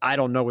Lucas Sims. I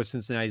don't know what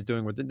Cincinnati's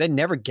doing with it. They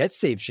never get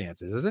save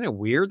chances. Isn't it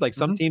weird? Like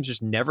some teams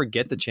just never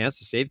get the chance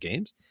to save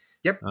games.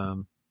 Yep.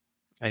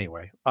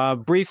 Anyway,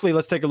 briefly,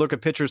 let's take a look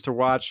at pitchers to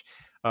watch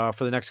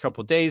for the next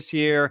couple of days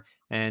here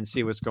and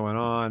see what's going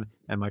on.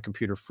 And my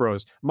computer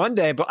froze.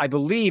 Monday, but I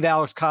believe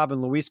Alex Cobb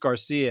and Luis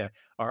Garcia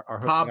are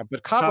hooking up.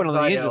 But Cobb went on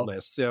the injured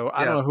list, so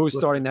I don't know who's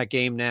starting that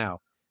game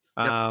now.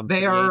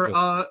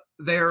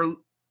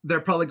 They're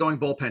probably going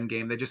bullpen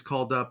game. They just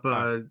called up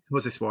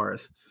Jose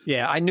Suarez.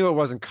 Yeah, I knew it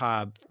wasn't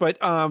Cobb. But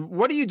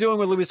what are you doing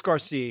with Luis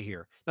Garcia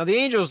here? Now, the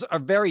Angels are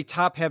very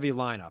top-heavy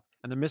lineup,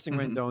 and they're missing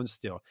Rendon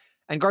still.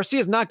 And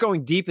Garcia's not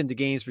going deep into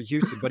games for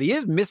Houston, but he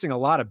is missing a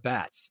lot of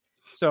bats.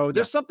 So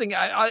there's something.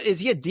 Is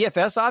he a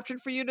DFS option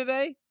for you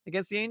today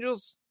against the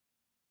Angels?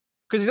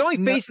 Because he's only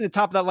facing the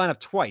top of that lineup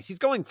twice. He's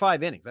going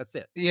 5 innings. That's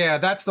it. Yeah,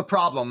 that's the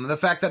problem. The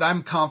fact that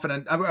I'm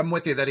confident, I'm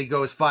with you that he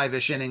goes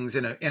 5-ish innings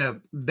in a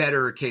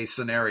better case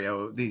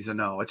scenario. He's a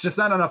no. It's just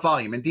not enough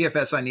volume. In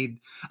DFS,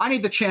 I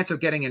need the chance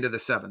of getting into the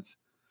 7th.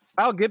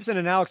 Kyle Gibson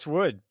and Alex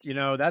Wood.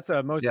 That's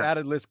a most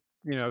added list.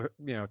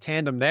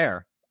 Tandem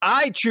there.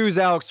 I choose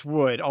Alex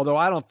Wood, although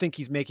I don't think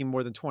he's making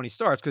more than 20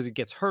 starts because he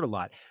gets hurt a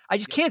lot. I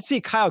just can't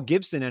see Kyle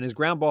Gibson and his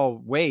ground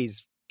ball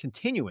ways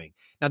continuing.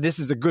 Now, this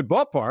is a good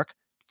ballpark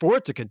for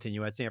it to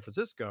continue at San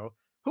Francisco.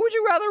 Who would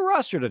you rather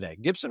roster today,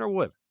 Gibson or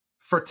Wood?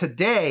 For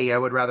today, I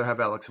would rather have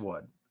Alex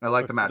Wood. I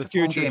like the matchup. For the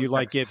future, you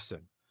like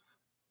Gibson.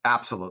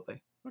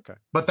 Absolutely. Okay.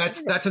 But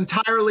that's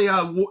entirely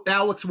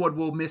Alex Wood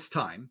will miss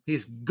time.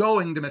 He's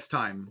going to miss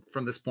time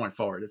from this point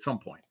forward at some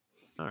point.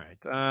 All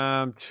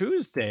right.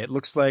 Tuesday, it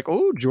looks like,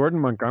 Jordan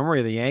Montgomery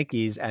of the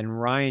Yankees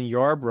and Ryan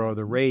Yarbrough of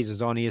the Rays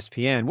is on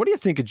ESPN. What do you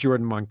think of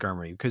Jordan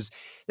Montgomery? Because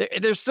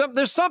there's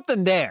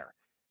something there.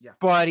 Yeah.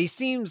 But he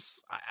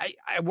seems,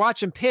 I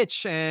watch him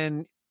pitch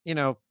and,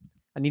 I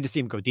need to see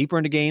him go deeper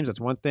into games.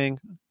 That's one thing.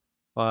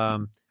 I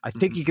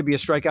think he could be a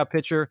strikeout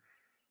pitcher.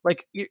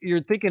 Like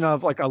you're thinking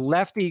of like a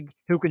lefty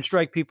who can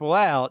strike people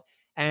out.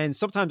 And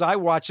sometimes I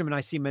watch him and I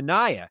see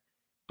Manaea,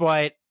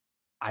 but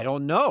I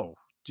don't know.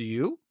 Do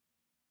you?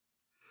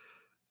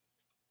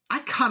 I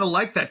kind of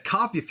like that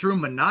comp you threw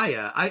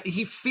Manaea.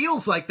 He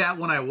feels like that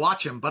when I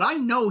watch him, but I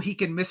know he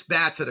can miss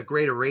bats at a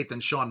greater rate than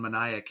Sean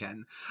Manaea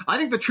can. I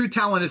think the true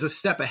talent is a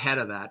step ahead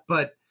of that,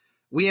 but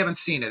we haven't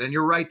seen it. And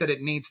you're right that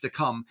it needs to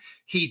come.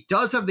 He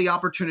does have the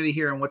opportunity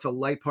here in what's a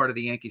light part of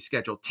the Yankee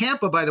schedule.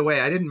 Tampa, by the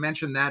way, I didn't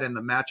mention that in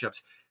the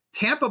matchups.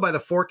 Tampa, by the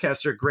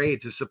forecaster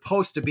grades, is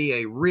supposed to be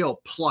a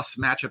real plus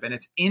matchup, and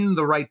it's in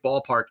the right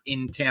ballpark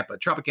in Tampa.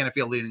 Tropicana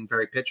Field leading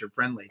very pitcher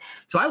friendly.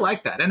 So I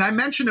like that. And I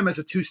mentioned him as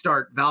a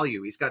 2-start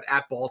value. He's got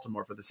at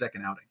Baltimore for the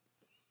second outing.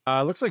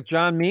 Looks like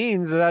John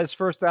Means at his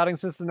first outing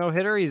since the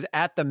no-hitter. He's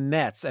at the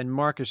Mets and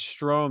Marcus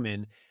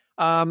Stroman.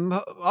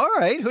 All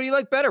right. Who do you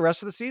like better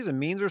rest of the season,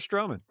 Means or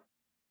Stroman?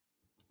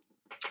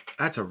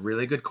 That's a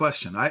really good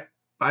question. I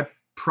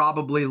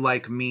probably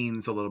like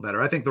Means a little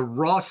better. I think the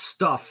raw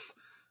stuff,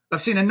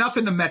 I've seen enough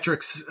in the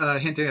metrics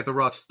hinting at the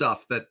raw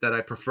stuff that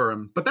I prefer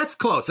him. But that's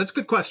close. That's a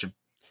good question.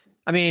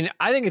 I mean,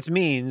 I think it's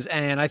Means,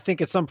 and I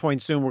think at some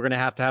point soon we're going to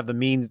have the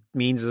Means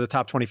as a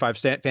top 25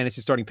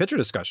 fantasy starting pitcher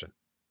discussion.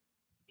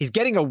 He's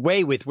getting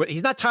away with what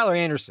he's not Tyler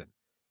Anderson,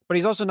 but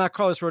he's also not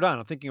Carlos Rodon.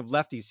 I'm thinking of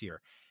lefties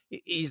here.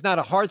 He's not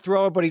a hard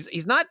thrower, but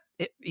he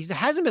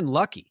hasn't been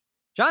lucky.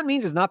 John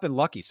Means has not been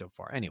lucky so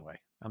far. Anyway,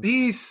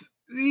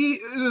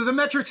 the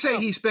metrics say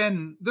he's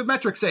been,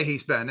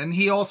 and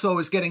he also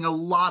is getting a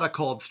lot of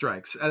called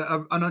strikes,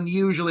 an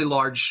unusually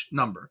large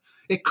number.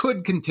 It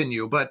could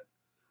continue, but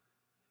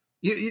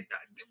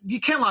You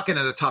can't lock in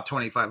at a top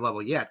 25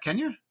 level yet, can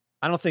you?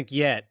 I don't think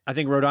yet. I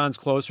think Rodon's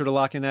closer to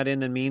locking that in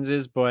than Means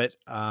is, but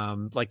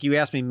like you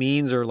asked me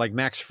Means or like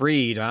Max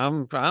Fried,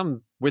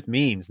 I'm with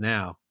Means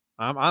now.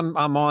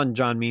 I'm on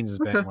John Means'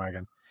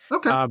 bandwagon.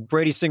 Okay.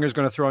 Brady Singer's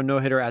going to throw a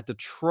no-hitter at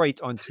Detroit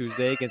on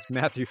Tuesday against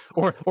Matthew,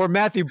 or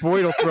Matthew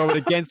Boyd will throw it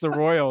against the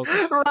Royals.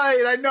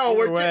 Right, I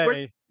know.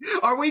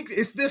 Are we?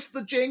 Is this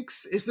the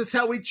jinx? Is this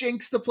how we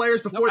jinx the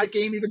players before the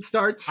game even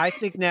starts? I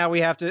think now we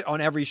have to on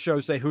every show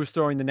say who's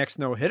throwing the next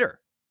no-hitter,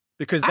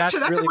 because that's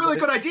a really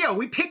good idea.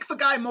 We pick the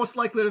guy most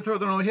likely to throw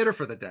the no-hitter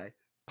for the day.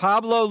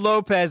 Pablo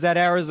Lopez at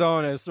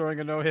Arizona is throwing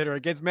a no-hitter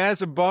against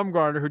Madison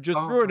Bumgarner, who just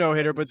threw a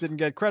no-hitter but didn't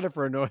get credit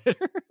for a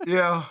no-hitter.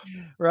 Yeah.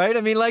 Right?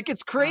 I mean, like,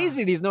 it's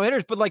crazy, these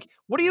no-hitters. But, like,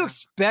 what do you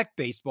expect,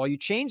 baseball? You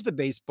change the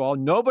baseball.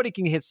 Nobody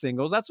can hit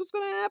singles. That's what's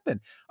going to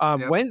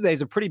happen. Wednesday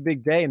is a pretty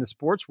big day in the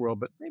sports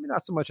world, but maybe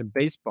not so much in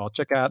baseball.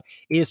 Check out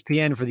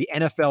ESPN for the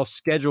NFL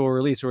schedule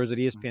release, or is it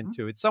ESPN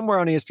 2? It's somewhere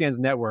on ESPN's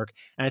network,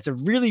 and it's a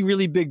really,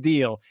 really big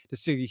deal to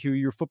see who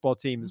your football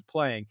team is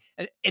playing.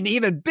 And an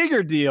even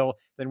bigger deal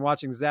than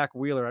watching Zach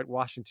Wheeler at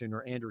Washington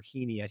or Andrew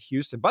Heaney at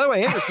Houston. By the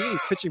way, Andrew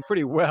Heaney's pitching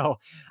pretty well.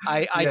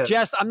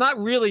 I'm not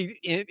really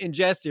in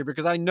jest here,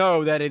 because I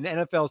know that an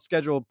NFL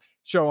schedule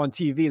show on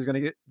TV is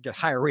going to get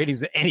higher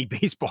ratings than any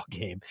baseball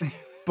game.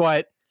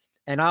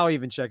 And I'll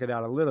even check it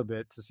out a little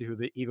bit to see who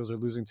the Eagles are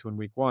losing to in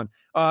week 1.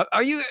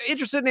 Are you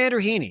interested in Andrew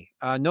Heaney?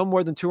 No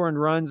more than 2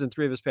 earned runs in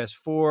 3 of his past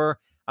 4.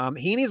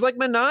 Heaney's like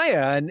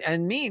Mania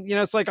and me.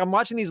 It's like I'm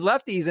watching these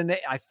lefties, and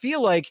I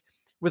feel like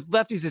with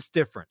lefties it's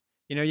different.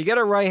 You get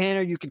a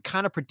right-hander, you can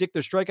kind of predict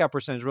their strikeout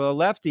percentage. With a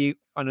lefty,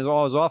 on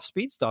all his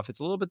off-speed stuff, it's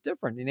a little bit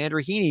different. And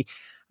Andrew Heaney,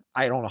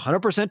 I don't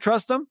 100%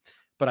 trust him,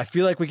 but I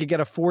feel like we could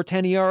get a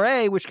 4.10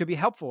 ERA, which could be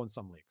helpful in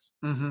some leagues.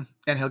 Mm-hmm.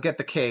 And he'll get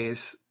the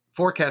Ks.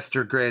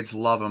 Forecaster grades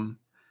love him.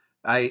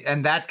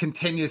 And that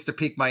continues to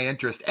pique my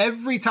interest.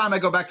 Every time I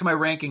go back to my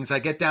rankings, I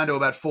get down to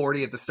about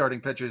 40 at the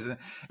starting pitchers.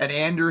 And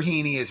Andrew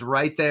Heaney is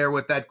right there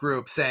with that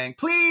group saying,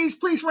 please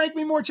rank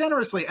me more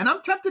generously. And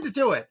I'm tempted to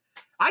do it.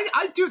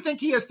 I do think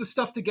he has the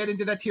stuff to get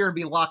into that tier and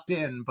be locked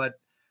in, but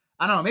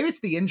I don't know. Maybe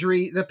it's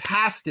the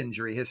past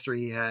injury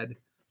history he had.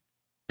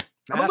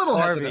 I'm a little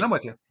hesitant. I'm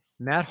with you.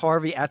 Matt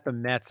Harvey at the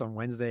Mets on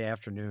Wednesday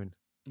afternoon.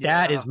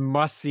 Yeah. That is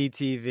must-see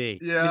TV.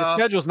 Yeah. I mean, the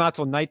schedule's not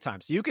till nighttime,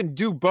 so you can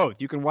do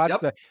both. You can watch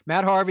the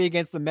Matt Harvey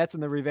against the Mets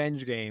in the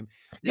revenge game.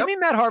 Give me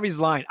Matt Harvey's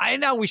line. I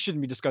know we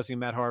shouldn't be discussing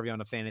Matt Harvey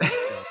on a fantasy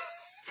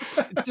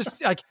show.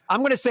 Just like I'm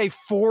going to say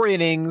 4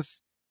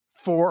 innings,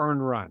 4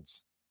 earned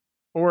runs,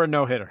 or a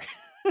no-hitter.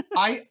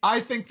 I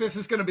think this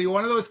is going to be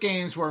one of those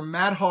games where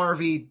Matt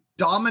Harvey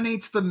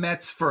dominates the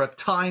Mets for a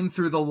time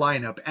through the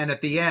lineup, and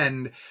at the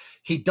end,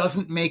 he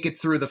doesn't make it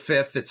through the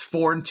 5th. It's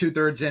 4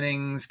 2/3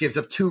 innings, gives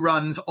up 2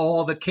 runs,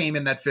 all that came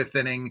in that 5th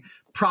inning.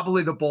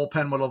 Probably the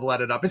bullpen would have let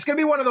it up. It's going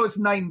to be one of those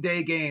night and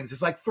day games.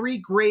 It's like 3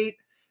 great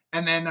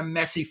and then a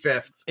messy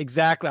 5th.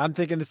 Exactly. I'm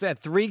thinking this at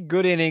 3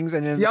 good innings,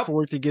 and then the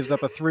 4th he gives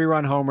up a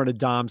 3-run homer to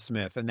Dom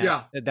Smith, and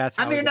that's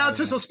how and the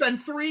announcers will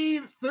spend three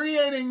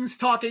innings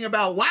talking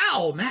about,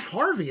 wow, Matt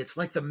Harvey. It's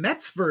like the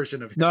Mets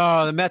version of him.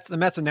 No, the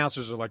Mets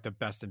announcers are like the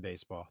best in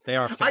baseball. They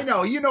are. I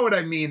know. You know what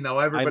I mean, though.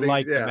 Everybody. I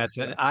like the Mets.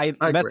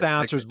 Mets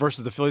announcers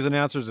versus the Phillies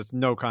announcers. It's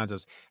no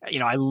contest.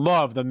 I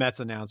love the Mets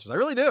announcers. I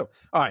really do.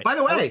 All right. By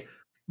the way,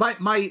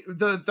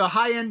 the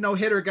high end no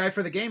hitter guy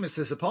for the game is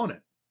his opponent.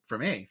 For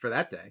me, for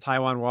that day.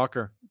 Taijuan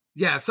Walker.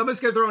 Yeah, if somebody's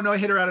going to throw a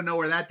no-hitter out of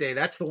nowhere that day,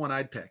 that's the one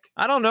I'd pick.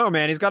 I don't know,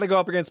 man. He's got to go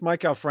up against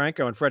Michael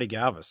Franco and Freddie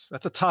Galvis.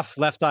 That's a tough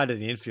left eye to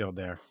the infield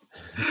there.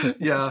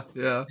 Yeah.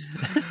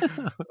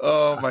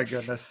 Oh, my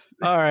goodness.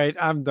 All right,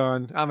 I'm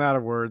done. I'm out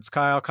of words.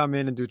 Kyle, come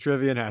in and do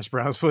trivia and hash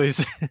browns,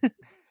 please.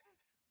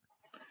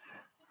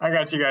 I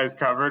got you guys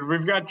covered.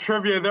 We've got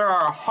trivia. There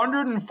are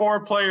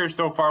 104 players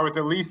so far with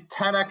at least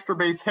 10 extra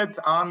base hits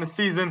on the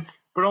season,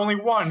 but only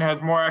one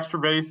has more extra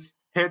base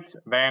hits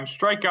than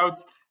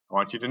strikeouts. I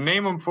want you to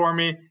name them for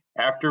me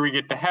after we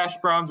get to hash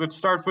browns, which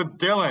starts with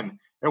Dylan.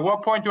 At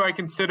what point do I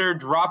consider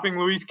dropping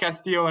Luis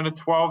Castillo in a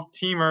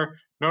 12-teamer?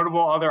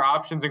 Notable other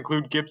options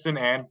include Gibson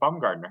and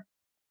Bumgarner.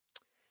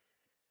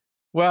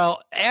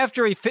 Well,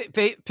 after he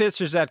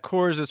pitches at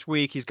Coors this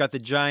week, he's got the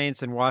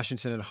Giants and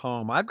Washington at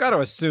home. I've got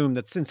to assume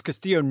that since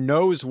Castillo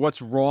knows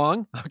what's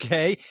wrong,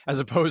 okay, as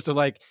opposed to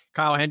like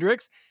Kyle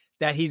Hendricks,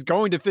 that he's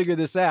going to figure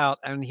this out,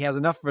 and he has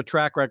enough of a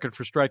track record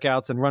for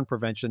strikeouts and run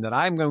prevention that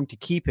I'm going to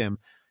keep him,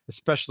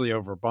 especially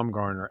over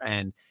Bumgarner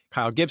and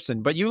Kyle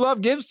Gibson. But you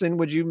love Gibson.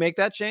 Would you make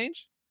that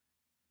change?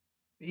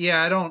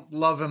 Yeah, I don't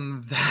love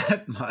him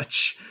that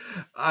much.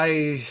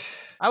 I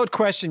would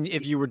question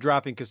if you were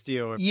dropping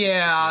Castillo.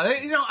 Yeah,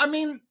 I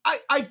mean,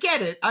 I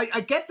get it. I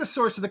get the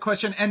source of the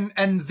question,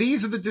 and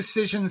these are the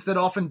decisions that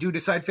often do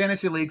decide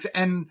fantasy leagues,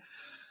 and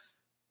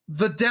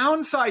the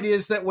downside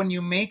is that when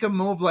you make a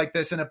move like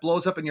this and it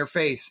blows up in your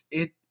face,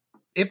 it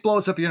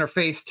blows up in your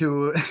face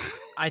too.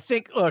 I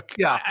think, look,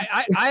 yeah.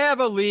 I have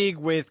a league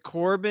with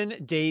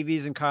Corbin,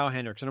 Davies, and Kyle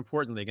Hendricks, an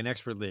important league, an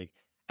expert league,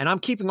 and I'm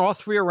keeping all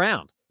 3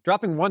 around.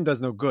 Dropping one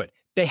does no good.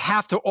 They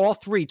have to all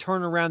 3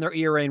 turn around their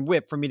ERA and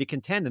WHIP for me to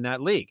contend in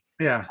that league.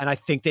 Yeah. And I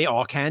think they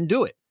all can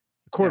do it.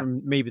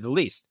 Corbin maybe the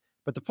least.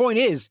 But the point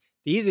is,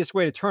 the easiest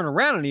way to turn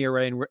around an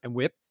ERA and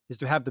whip is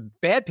to have the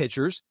bad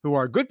pitchers, who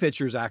are good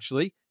pitchers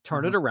actually,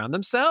 turn it around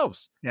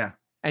themselves. Yeah.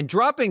 And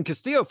dropping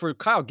Castillo for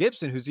Kyle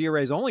Gibson, whose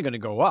ERA is only going to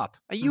go up,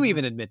 and you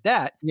even admit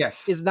that,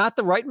 is not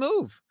the right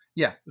move.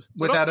 Yeah, So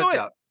without a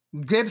doubt.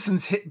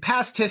 Gibson's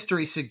past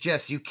history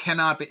suggests you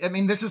cannot be. I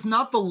mean, this is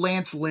not the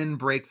Lance Lynn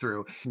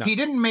breakthrough. No. He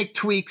didn't make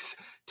tweaks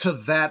to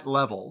that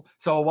level.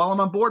 So while I'm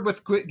on board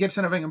with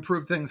Gibson having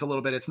improved things a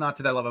little bit, it's not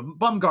to that level.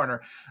 Bumgarner,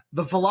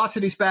 the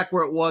velocity's back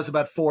where it was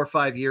about 4 or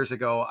 5 years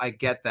ago. I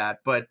get that,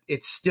 but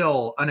it's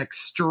still an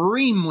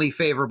extremely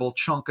favorable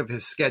chunk of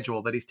his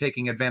schedule that he's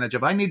taking advantage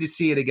of. I need to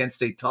see it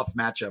against a tough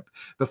matchup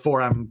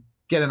before I'm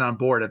getting on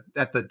board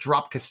at the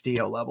drop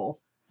Castillo level.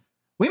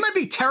 We might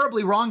be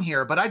terribly wrong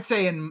here, but I'd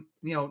say in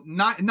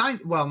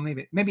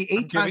maybe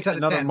 8 times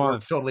out of 10, we're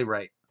totally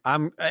right.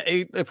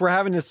 If we're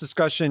having this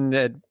discussion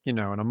in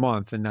a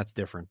month, and that's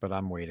different, but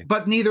I'm waiting.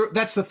 But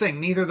that's the thing.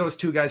 Neither of those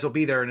two guys will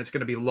be there, and it's going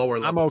to be lower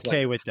level. I'm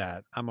okay with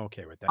that.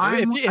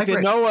 If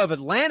you know of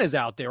Atlanta's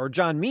out there or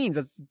John Means,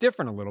 that's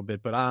different a little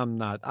bit, but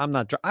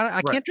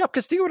I can't drop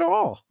Castillo at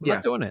all. I'm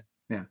not doing it.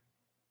 Yeah.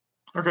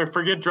 Okay,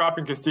 forget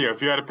dropping Castillo.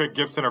 If you had to pick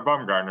Gibson or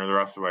Bumgarner the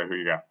rest of the way, who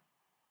you got?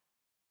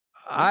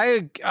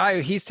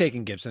 He's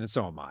taking Gibson, and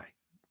so am I.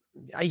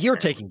 You're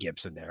taking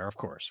Gibson there, of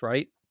course,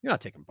 right? You're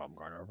not taking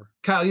Bumgarner over.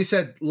 Kyle, you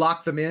said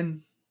lock them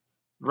in.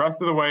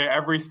 Rest of the way,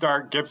 every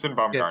start, Gibson,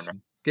 Bumgarner.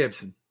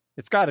 Gibson.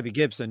 It's got to be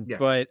Gibson,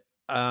 but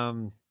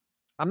I'm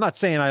not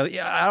saying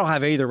I don't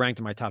have either ranked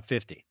in my top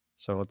 50.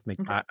 So let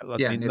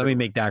me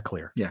make that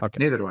clear. Yeah,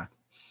 okay. Neither do I.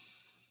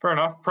 Fair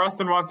enough.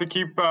 Preston wants to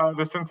keep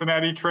the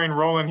Cincinnati train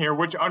rolling here.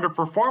 Which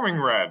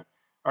underperforming Red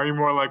are you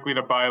more likely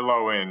to buy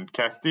low in,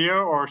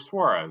 Castillo or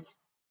Suarez?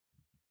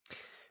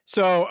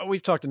 So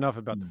we've talked enough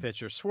about the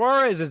pitcher.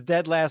 Suarez is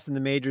dead last in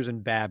the majors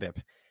in BABIP.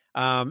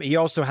 He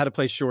also had to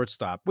play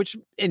shortstop, which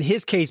in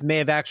his case may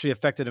have actually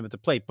affected him at the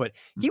plate, but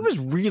he was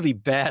really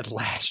bad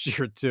last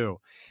year too.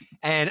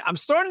 And I'm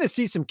starting to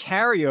see some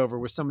carryover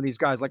with some of these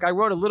guys. Like I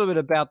wrote a little bit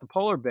about the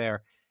polar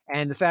bear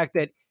and the fact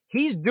that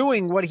he's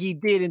doing what he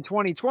did in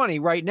 2020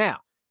 right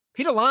now.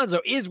 Pete Alonso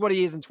is what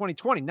he is in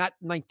 2020, not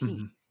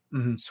 19.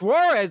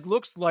 Suarez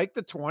looks like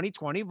the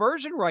 2020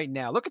 version right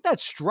now. Look at that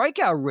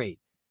strikeout rate.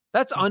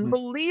 That's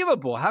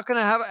unbelievable. How can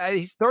I have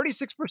he's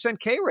 36%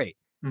 K rate.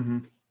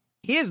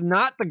 He is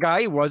not the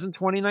guy he was in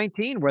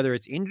 2019, whether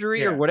it's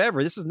injury or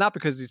whatever. This is not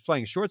because he's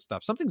playing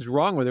shortstop. Something's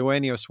wrong with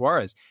Eugenio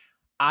Suarez.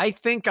 I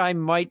think I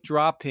might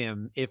drop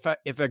him if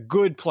a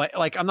good play,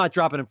 like I'm not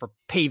dropping him for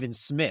Pavin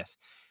Smith,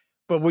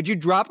 but would you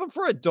drop him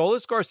for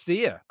Adolis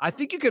Garcia? I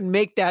think you can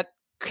make that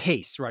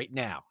case right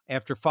now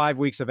after 5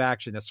 weeks of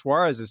action that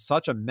Suarez is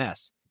such a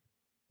mess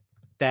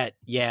that,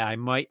 I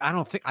might. I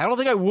don't think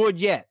I would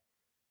yet.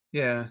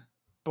 Yeah,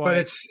 but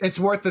it's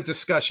worth the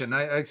discussion.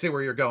 I see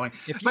where you're going.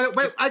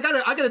 But I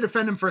gotta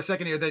defend him for a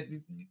second here. That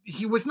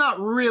he was not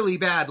really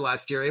bad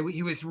last year.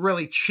 He was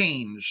really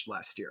changed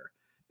last year,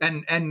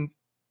 and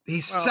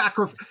he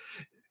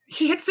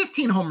hit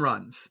 15 home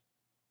runs.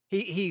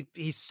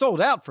 He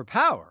sold out for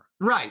power.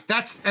 Right.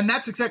 That's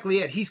exactly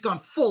it. He's gone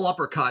full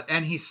uppercut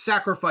and he's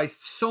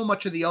sacrificed so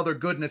much of the other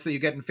goodness that you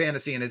get in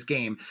fantasy in his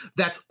game.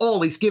 That's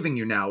all he's giving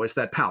you now is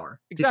that power.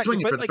 Exactly. He's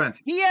swinging for the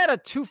fence. He had a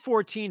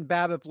 214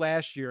 BABIP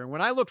last year. And when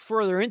I looked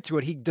further into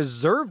it, he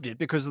deserved it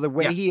because of the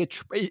way he had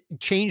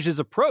changed his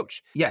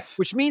approach. Yes.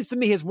 Which means to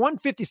me, his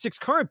 156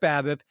 current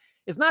BABIP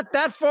is not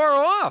that far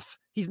off.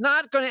 He's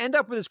not going to end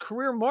up with his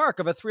career mark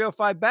of a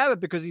 305 BABIP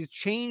because he's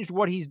changed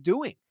what he's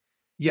doing.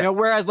 Yes.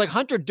 Whereas like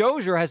Hunter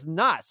Dozier has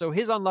not. So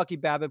his unlucky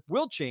BABIP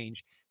will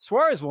change.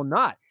 Suarez will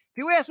not. If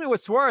you ask me what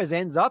Suarez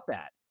ends up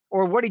at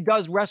or what he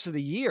does rest of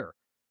the year,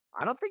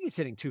 I don't think he's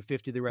hitting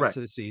 250 the rest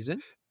of the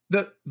season.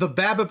 The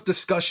BABIP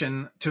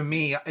discussion to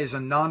me is a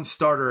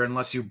non-starter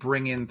unless you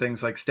bring in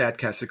things like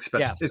StatCast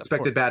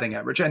expected batting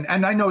average. And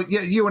I know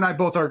you and I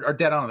both are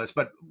dead on this,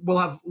 but we'll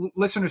have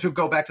listeners who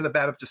go back to the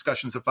BABIP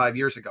discussions of 5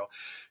 years ago.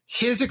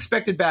 His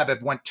expected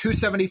BABIP went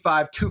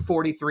 275,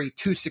 243,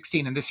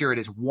 216, and this year it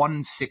is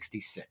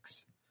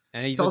 166.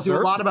 And he tells you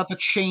a lot about the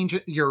change.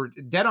 You're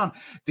dead on.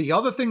 The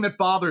other thing that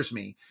bothers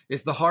me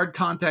is the hard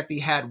contact he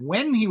had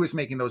when he was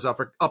making those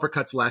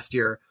uppercuts last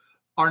year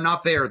are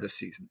not there this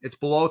season. It's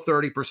below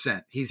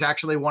 30%. He's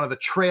actually one of the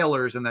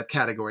trailers in that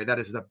category. That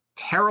is a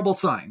terrible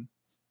sign.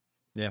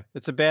 Yeah,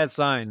 it's a bad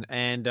sign.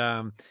 And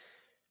I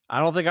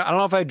don't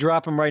know if I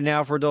drop him right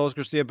now for Adolis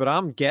Garcia, but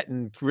I'm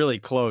getting really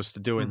close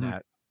to doing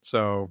that.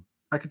 So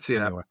I could see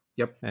that.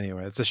 Yep.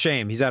 Anyway, it's a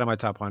shame. He's out of my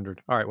top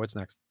 100. All right, what's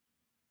next?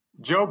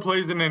 Joe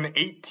plays in an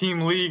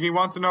 8-team league. He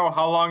wants to know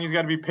how long he's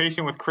got to be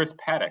patient with Chris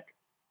Paddock.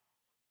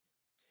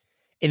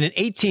 In an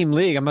 8-team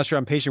league, I'm not sure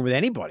I'm patient with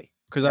anybody.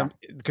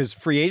 Because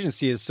free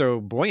agency is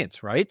so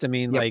buoyant, right? I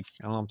mean,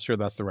 I'm sure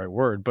that's the right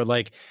word, but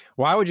like,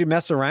 why would you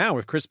mess around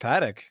with Chris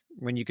Paddock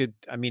when you could?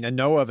 I mean, I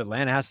know of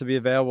Atlanta has to be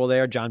available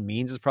there. John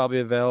Means is probably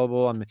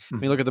available. I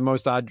mean, look at the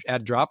most odd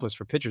drop list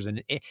for pitchers,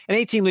 and an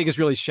 8-team league is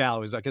really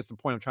shallow. Is I guess the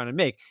point I'm trying to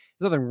make.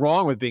 There's nothing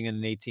wrong with being in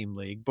an 8-team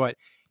league, but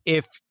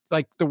if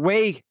like the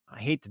way I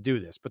hate to do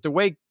this, but the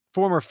way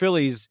former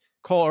Phillies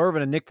Cole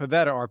Irvin and Nick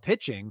Pivetta are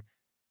pitching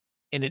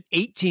in an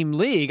 8-team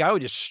league, I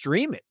would just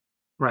stream it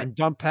and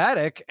dump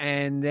Paddock.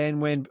 And then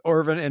when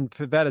Irvin and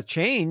Pivetta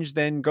change,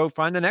 then go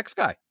find the next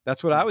guy.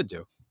 That's what I would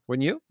do.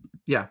 Wouldn't you?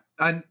 Yeah.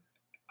 I'm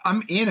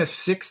in a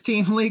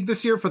 6-team league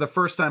this year for the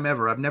first time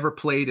ever. I've never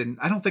played in,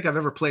 I don't think I've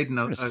ever played in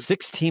a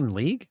 6-team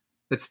league.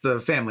 It's the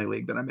family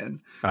league that I'm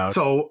in. Oh, okay.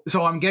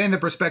 So I'm getting the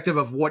perspective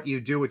of what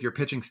you do with your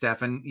pitching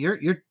staff, and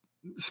you're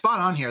spot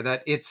on here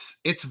that it's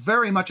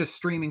very much a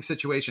streaming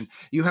situation.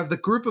 You have the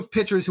group of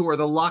pitchers who are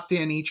the locked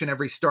in each and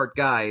every start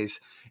guys,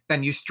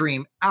 and you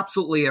stream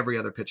absolutely every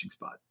other pitching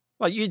spot.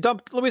 Well, you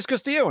dump Luis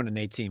Castillo in an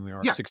 8-team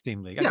or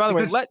 6-team league. And yeah, by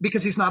the way,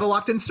 because he's not a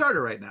locked in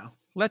starter right now.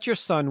 Let your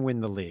son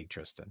win the league,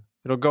 Tristan.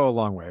 It'll go a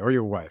long way, or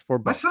your wife, or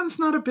both. My son's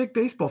not a big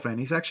baseball fan.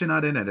 He's actually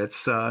not in it.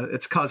 It's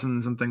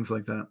cousins and things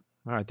like that.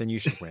 All right, then you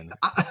should win.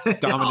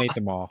 Dominate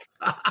them all.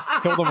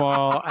 Kill them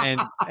all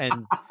and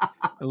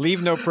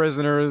leave no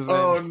prisoners.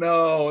 Oh,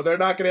 no. They're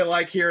not going to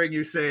like hearing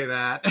you say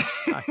that.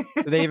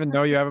 Do they even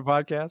know you have a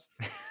podcast?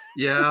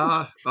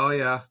 Yeah. Oh,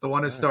 yeah. The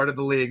one who started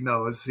the league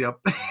knows.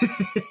 Yep.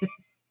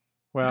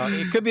 Well,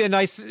 it could be a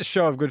nice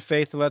show of good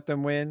faith to let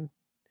them win.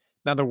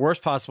 Now, the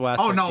worst possible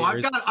aspect. Oh, no,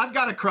 I've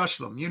got to crush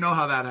them. You know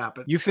how that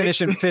happens. You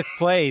finish in 5th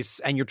place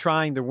and you're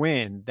trying to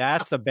win.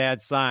 That's a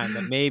bad sign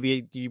that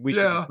maybe we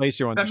should place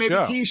you on the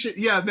show. He should.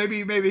 Yeah,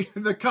 maybe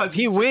the cousin. If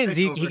he wins,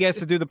 he gets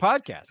to do the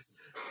podcast.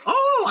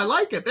 Oh, I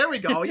like it. There we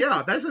go.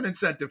 Yeah, that's an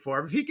incentive for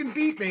him. If he can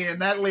beat me in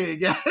that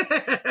league. Yeah.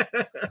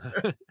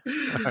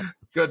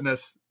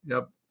 Goodness.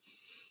 Yep.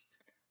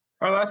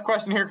 Our last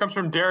question here comes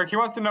from Derek. He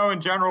wants to know in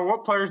general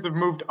what players have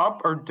moved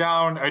up or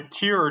down a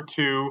tier or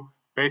two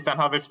based on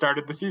how they've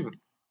started the season.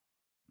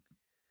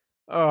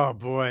 Oh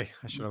boy,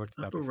 I should have looked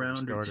at that up a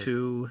round or started.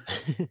 two,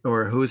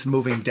 or who's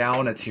moving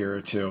down a tier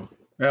or two.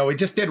 Well, we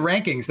just did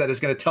rankings that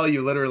is going to tell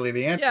you literally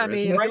the answer. Yeah, I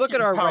mean, if you look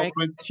at our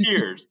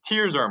rankings,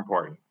 tiers are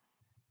important.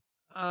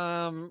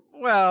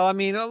 Well, I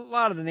mean, a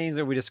lot of the names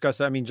that we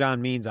discussed. I mean,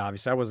 John Means,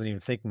 obviously, I wasn't even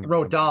thinking.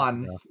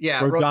 Rodon,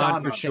 yeah,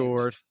 Rodon for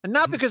sure, and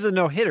not because of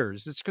no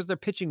hitters. It's because they're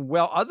pitching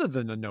well, other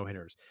than the no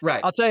hitters.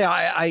 Right. I'll tell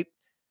you,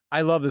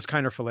 I love this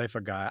kind of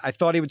Falefa guy. I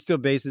thought he would steal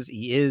bases.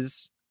 He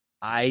is.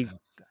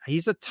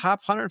 He's a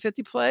top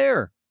 150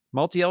 player,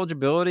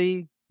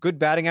 multi-eligibility, good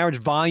batting average,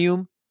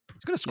 volume.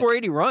 He's going to score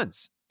 80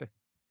 runs.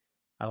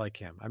 I like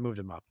him. I moved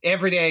him up.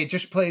 Every day,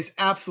 just plays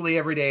absolutely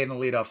every day in the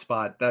leadoff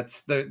spot.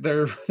 That's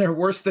there are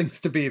worse things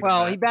to be.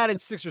 Well, he batted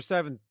 6 or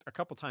 7 a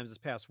couple times this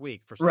past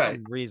week for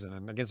some reason,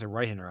 and against a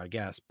right-hander, I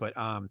guess. But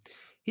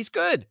he's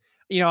good.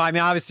 You know, I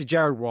mean, obviously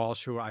Jared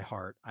Walsh, who I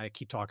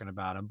keep talking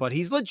about him, but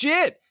he's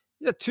legit.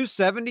 He's a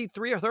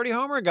 273 or 30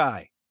 homer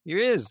guy. He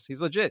is.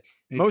 He's legit.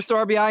 Most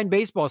RBI in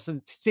baseball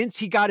since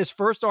he got his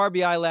first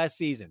RBI last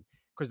season,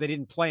 because they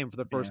didn't play him for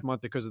the first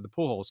month because of the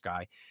Pujols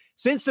guy.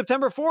 Since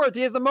September 4th,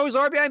 he has the most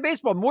RBI in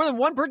baseball, more than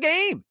 1 per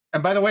game.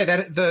 And by the way,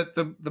 that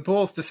the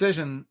Pujols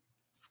decision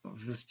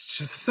is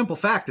just a simple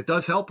fact. It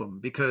does help him,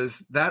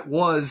 because that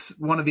was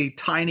one of the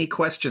tiny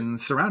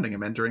questions surrounding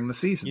him entering the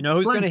season. You know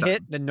who's going to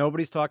hit that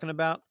nobody's talking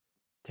about?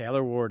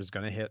 Taylor Ward is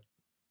going to hit.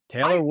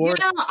 Taylor Ward.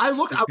 Yeah, I was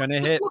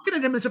looking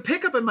at him as a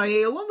pickup in my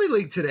AL Only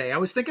League today. I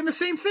was thinking the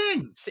same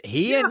thing.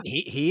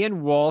 He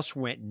and Walsh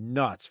went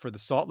nuts for the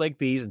Salt Lake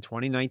Bees in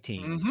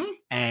 2019. Mm-hmm.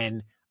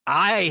 And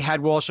I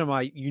had Walsh on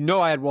my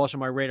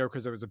radar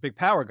because I was a big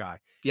power guy.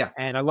 Yeah.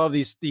 And I love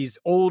these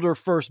older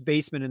first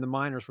basemen in the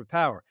minors with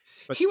power.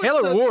 But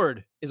Taylor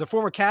Ward is a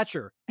former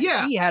catcher.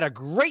 Yeah. He had a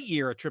great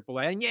year at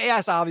AAA. And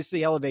yes,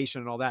 obviously elevation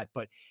and all that,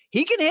 but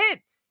he can hit.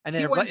 And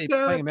then playing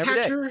him every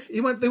catcher.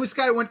 Day. This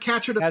guy went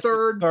catcher to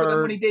third, but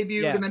then when he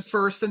debuted, and then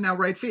first, and now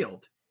right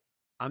field.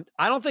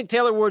 I don't think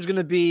Taylor Ward's going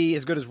to be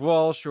as good as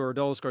Walsh or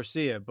Adolis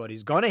Garcia, but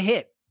he's going to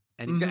hit,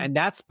 and and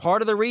that's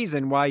part of the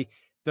reason why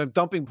the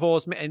dumping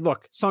Pujols. And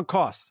look, sunk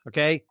cost.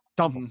 Okay,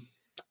 dump him,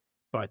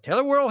 but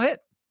Taylor Ward will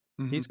hit.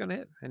 He's going to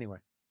hit anyway.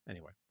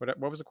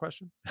 What was the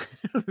question?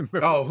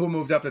 Who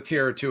moved up a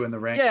tier or two in the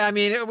rankings? Yeah, I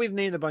mean, we've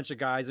named a bunch of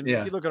guys. I mean,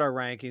 if you look at our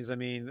rankings, I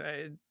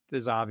mean,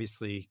 there's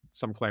obviously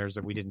some players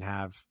that we didn't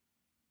have.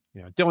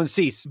 You know, Dylan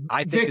Cease,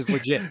 I think, is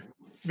legit.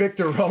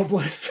 Victor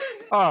Robles.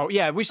 Oh,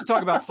 yeah, we should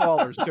talk about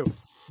fallers, too.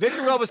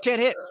 Victor Robles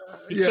can't hit.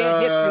 He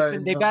can't hit,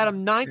 Tristan. They bat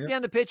him 9th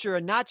behind the pitcher,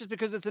 and not just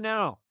because it's an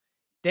NL.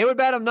 They would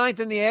bat him 9th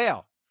in the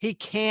AL. He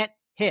can't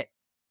hit.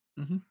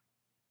 Mm-hmm.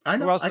 I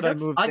know. I got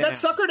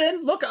suckered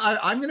in. Look,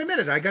 I'm going to admit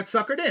it. I got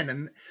suckered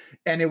in,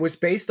 and it was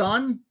based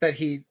on that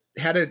he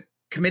had a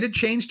committed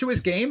change to his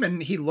game,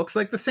 and he looks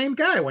like the same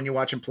guy when you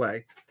watch him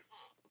play.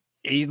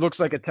 He looks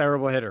like a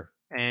terrible hitter,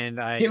 and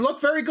he looked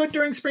very good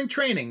during spring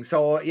training.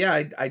 So yeah,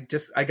 I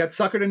got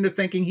suckered into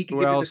thinking he could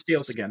give you the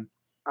steals again.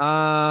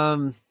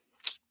 I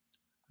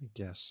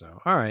guess so.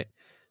 All right.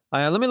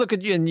 Let me look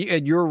at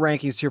your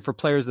rankings here for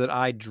players that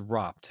I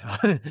dropped.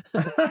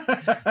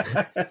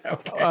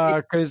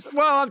 Because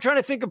I'm trying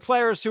to think of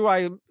players who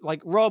I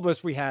like.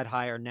 Robles we had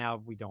higher,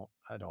 now we don't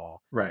at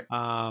all. Right.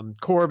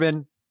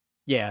 Corbin,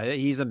 yeah,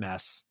 he's a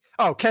mess.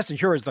 Oh, Keston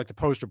Hiura is like the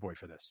poster boy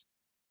for this,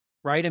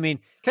 right? I mean,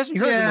 Keston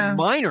Hiura in the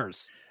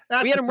minors.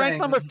 We had him ranked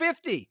number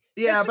 50.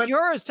 Yeah, but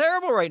Ura is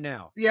terrible right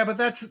now. Yeah, but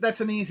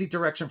that's an easy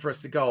direction for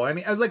us to go. I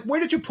mean, like,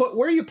 where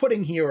are you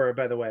putting Hero,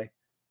 by the way?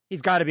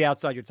 He's got to be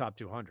outside your top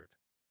 200.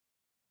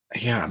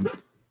 Yeah, I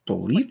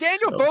believe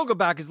Daniel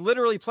Vogelbach is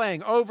literally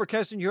playing over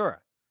Keston Ura.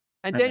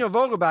 And Daniel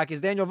Vogelbach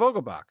is Daniel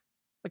Vogelbach.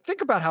 Like,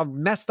 think about how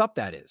messed up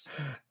that is.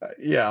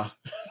 Yeah,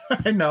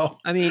 I know.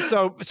 I mean,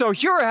 so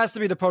Hura has to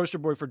be the poster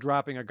boy for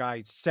dropping a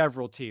guy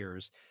several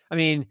tiers. I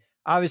mean,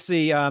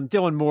 obviously,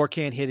 Dylan Moore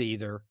can't hit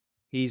either.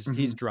 He's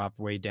dropped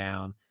way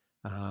down.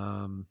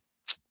 Anyone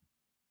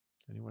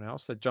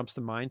else that jumps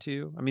to mind to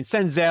you? I mean,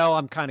 Senzel,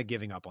 I'm kind of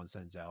giving up on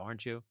Senzel,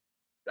 aren't you?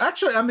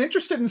 Actually, I'm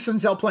interested in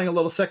Senzel playing a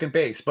little second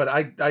base, but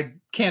I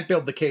can't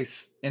build the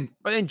case.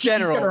 But in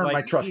general, he's got to earn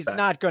my trust he's back.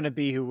 Not going to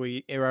be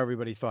who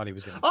everybody thought he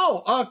was going to be.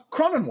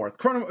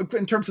 Cronenworth,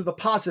 in terms of the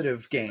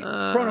positive gains,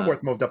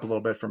 Cronenworth moved up a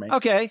little bit for me.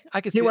 Okay,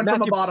 I can see. He went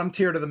from a bottom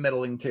tier to the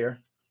middling tier.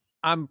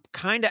 I'm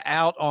kind of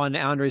out on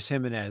Andres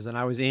Jimenez, and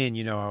I was in,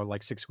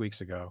 like 6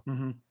 weeks ago.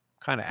 Mm-hmm.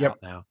 Kind of out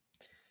now.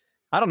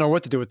 I don't know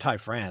what to do with Ty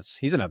France.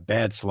 He's in a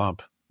bad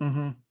slump.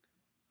 Mm-hmm.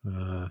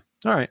 All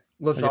right.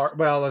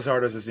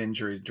 Luzardo's is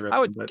injury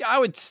driven. I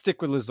would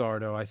stick with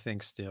Luzardo, I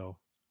think, still.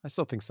 I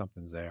still think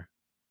something's there.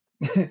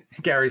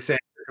 Gary Sanders,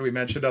 who we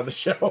mentioned on the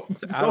show.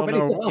 I don't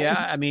know. Times.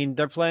 Yeah, I mean,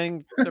 they're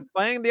playing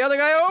the other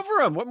guy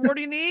over him. What more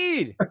do you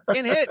need?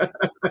 Can't hit.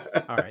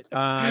 All right.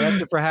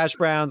 That's it for Hash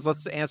Browns.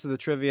 Let's answer the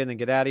trivia and then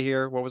get out of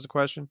here. What was the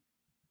question?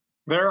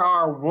 There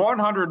are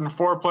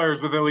 104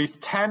 players with at least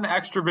 10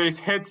 extra base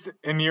hits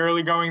in the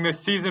early going this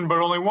season, but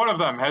only one of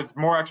them has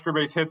more extra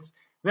base hits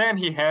than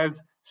he has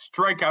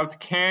strikeouts.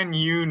 Can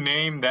you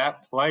name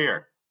that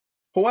player?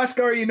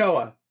 Huascar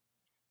Ynoa.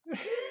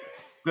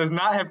 Does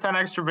not have 10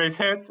 extra base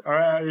hits.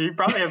 He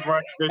probably has more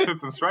extra base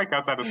hits than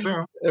strikeouts, I'd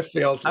assume. It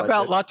feels How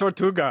about La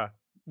Tortuga?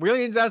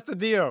 Williams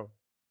Astudillo.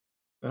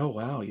 Oh,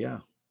 wow, yeah.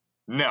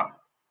 No.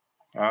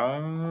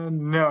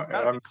 No.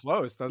 That'd be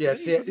close, doesn't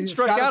he? He doesn't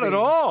strike out at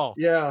all.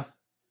 Yeah.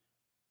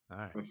 All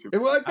right.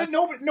 Well,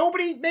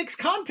 nobody makes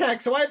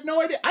contact, so I have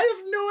no idea. I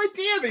have no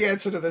idea the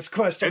answer to this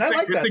question.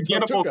 It's a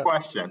gettable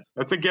question.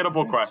 It's a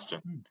gettable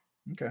question.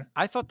 Okay.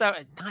 I thought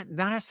that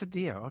not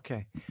Astudillo.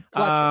 Okay.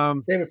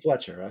 Fletcher. David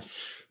Fletcher. Right?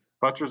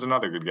 Fletcher's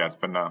another good guess,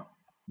 but no.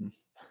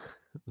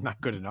 Not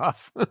good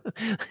enough.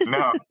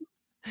 No.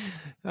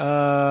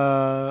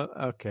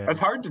 Okay. That's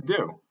hard to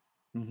do.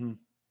 Mm-hmm.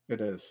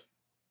 It is.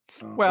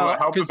 Will it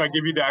help if I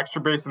give you the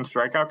extra base and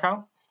strikeout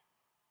count?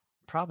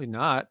 Probably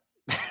not.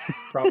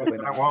 Probably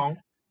not. I won't.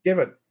 Give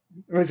it.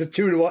 Was it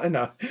 2-1?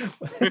 No.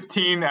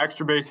 15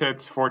 extra base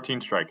hits, 14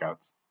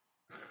 strikeouts.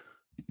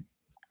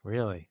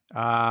 Really?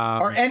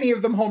 Are any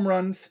of them home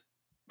runs?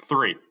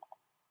 3.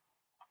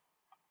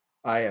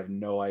 I have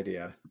no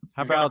idea.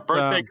 How about a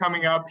birthday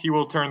coming up? He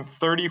will turn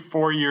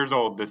 34 years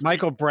old this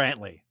Michael week.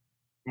 Brantley.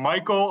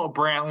 Michael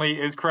Brantley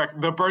is correct.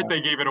 The birthday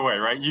gave it away,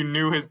 right? You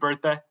knew his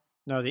birthday?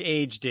 No, the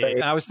age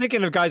did. I was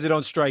thinking of guys that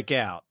don't strike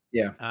out.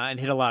 Yeah. And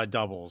hit a lot of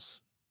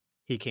doubles.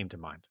 He came to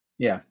mind.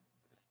 Yeah.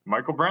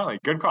 Michael Brantley.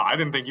 Good call. I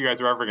didn't think you guys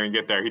were ever going to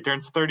get there. He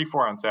turns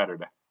 34 on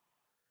Saturday.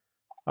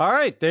 All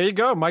right. There you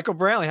go. Michael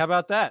Brantley. How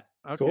about that?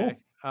 Okay.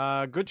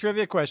 Cool. Good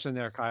trivia question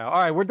there, Kyle. All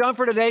right. We're done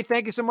for today.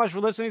 Thank you so much for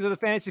listening to the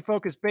Fantasy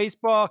Focused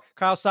Baseball.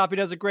 Kyle Soppe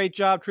does a great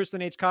job.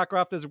 Tristan H.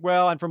 Cockcroft as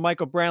well. And from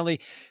Michael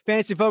Brantley,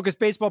 Fantasy Focused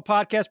Baseball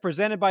podcast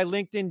presented by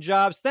LinkedIn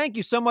Jobs. Thank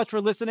you so much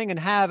for listening and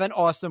have an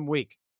awesome week.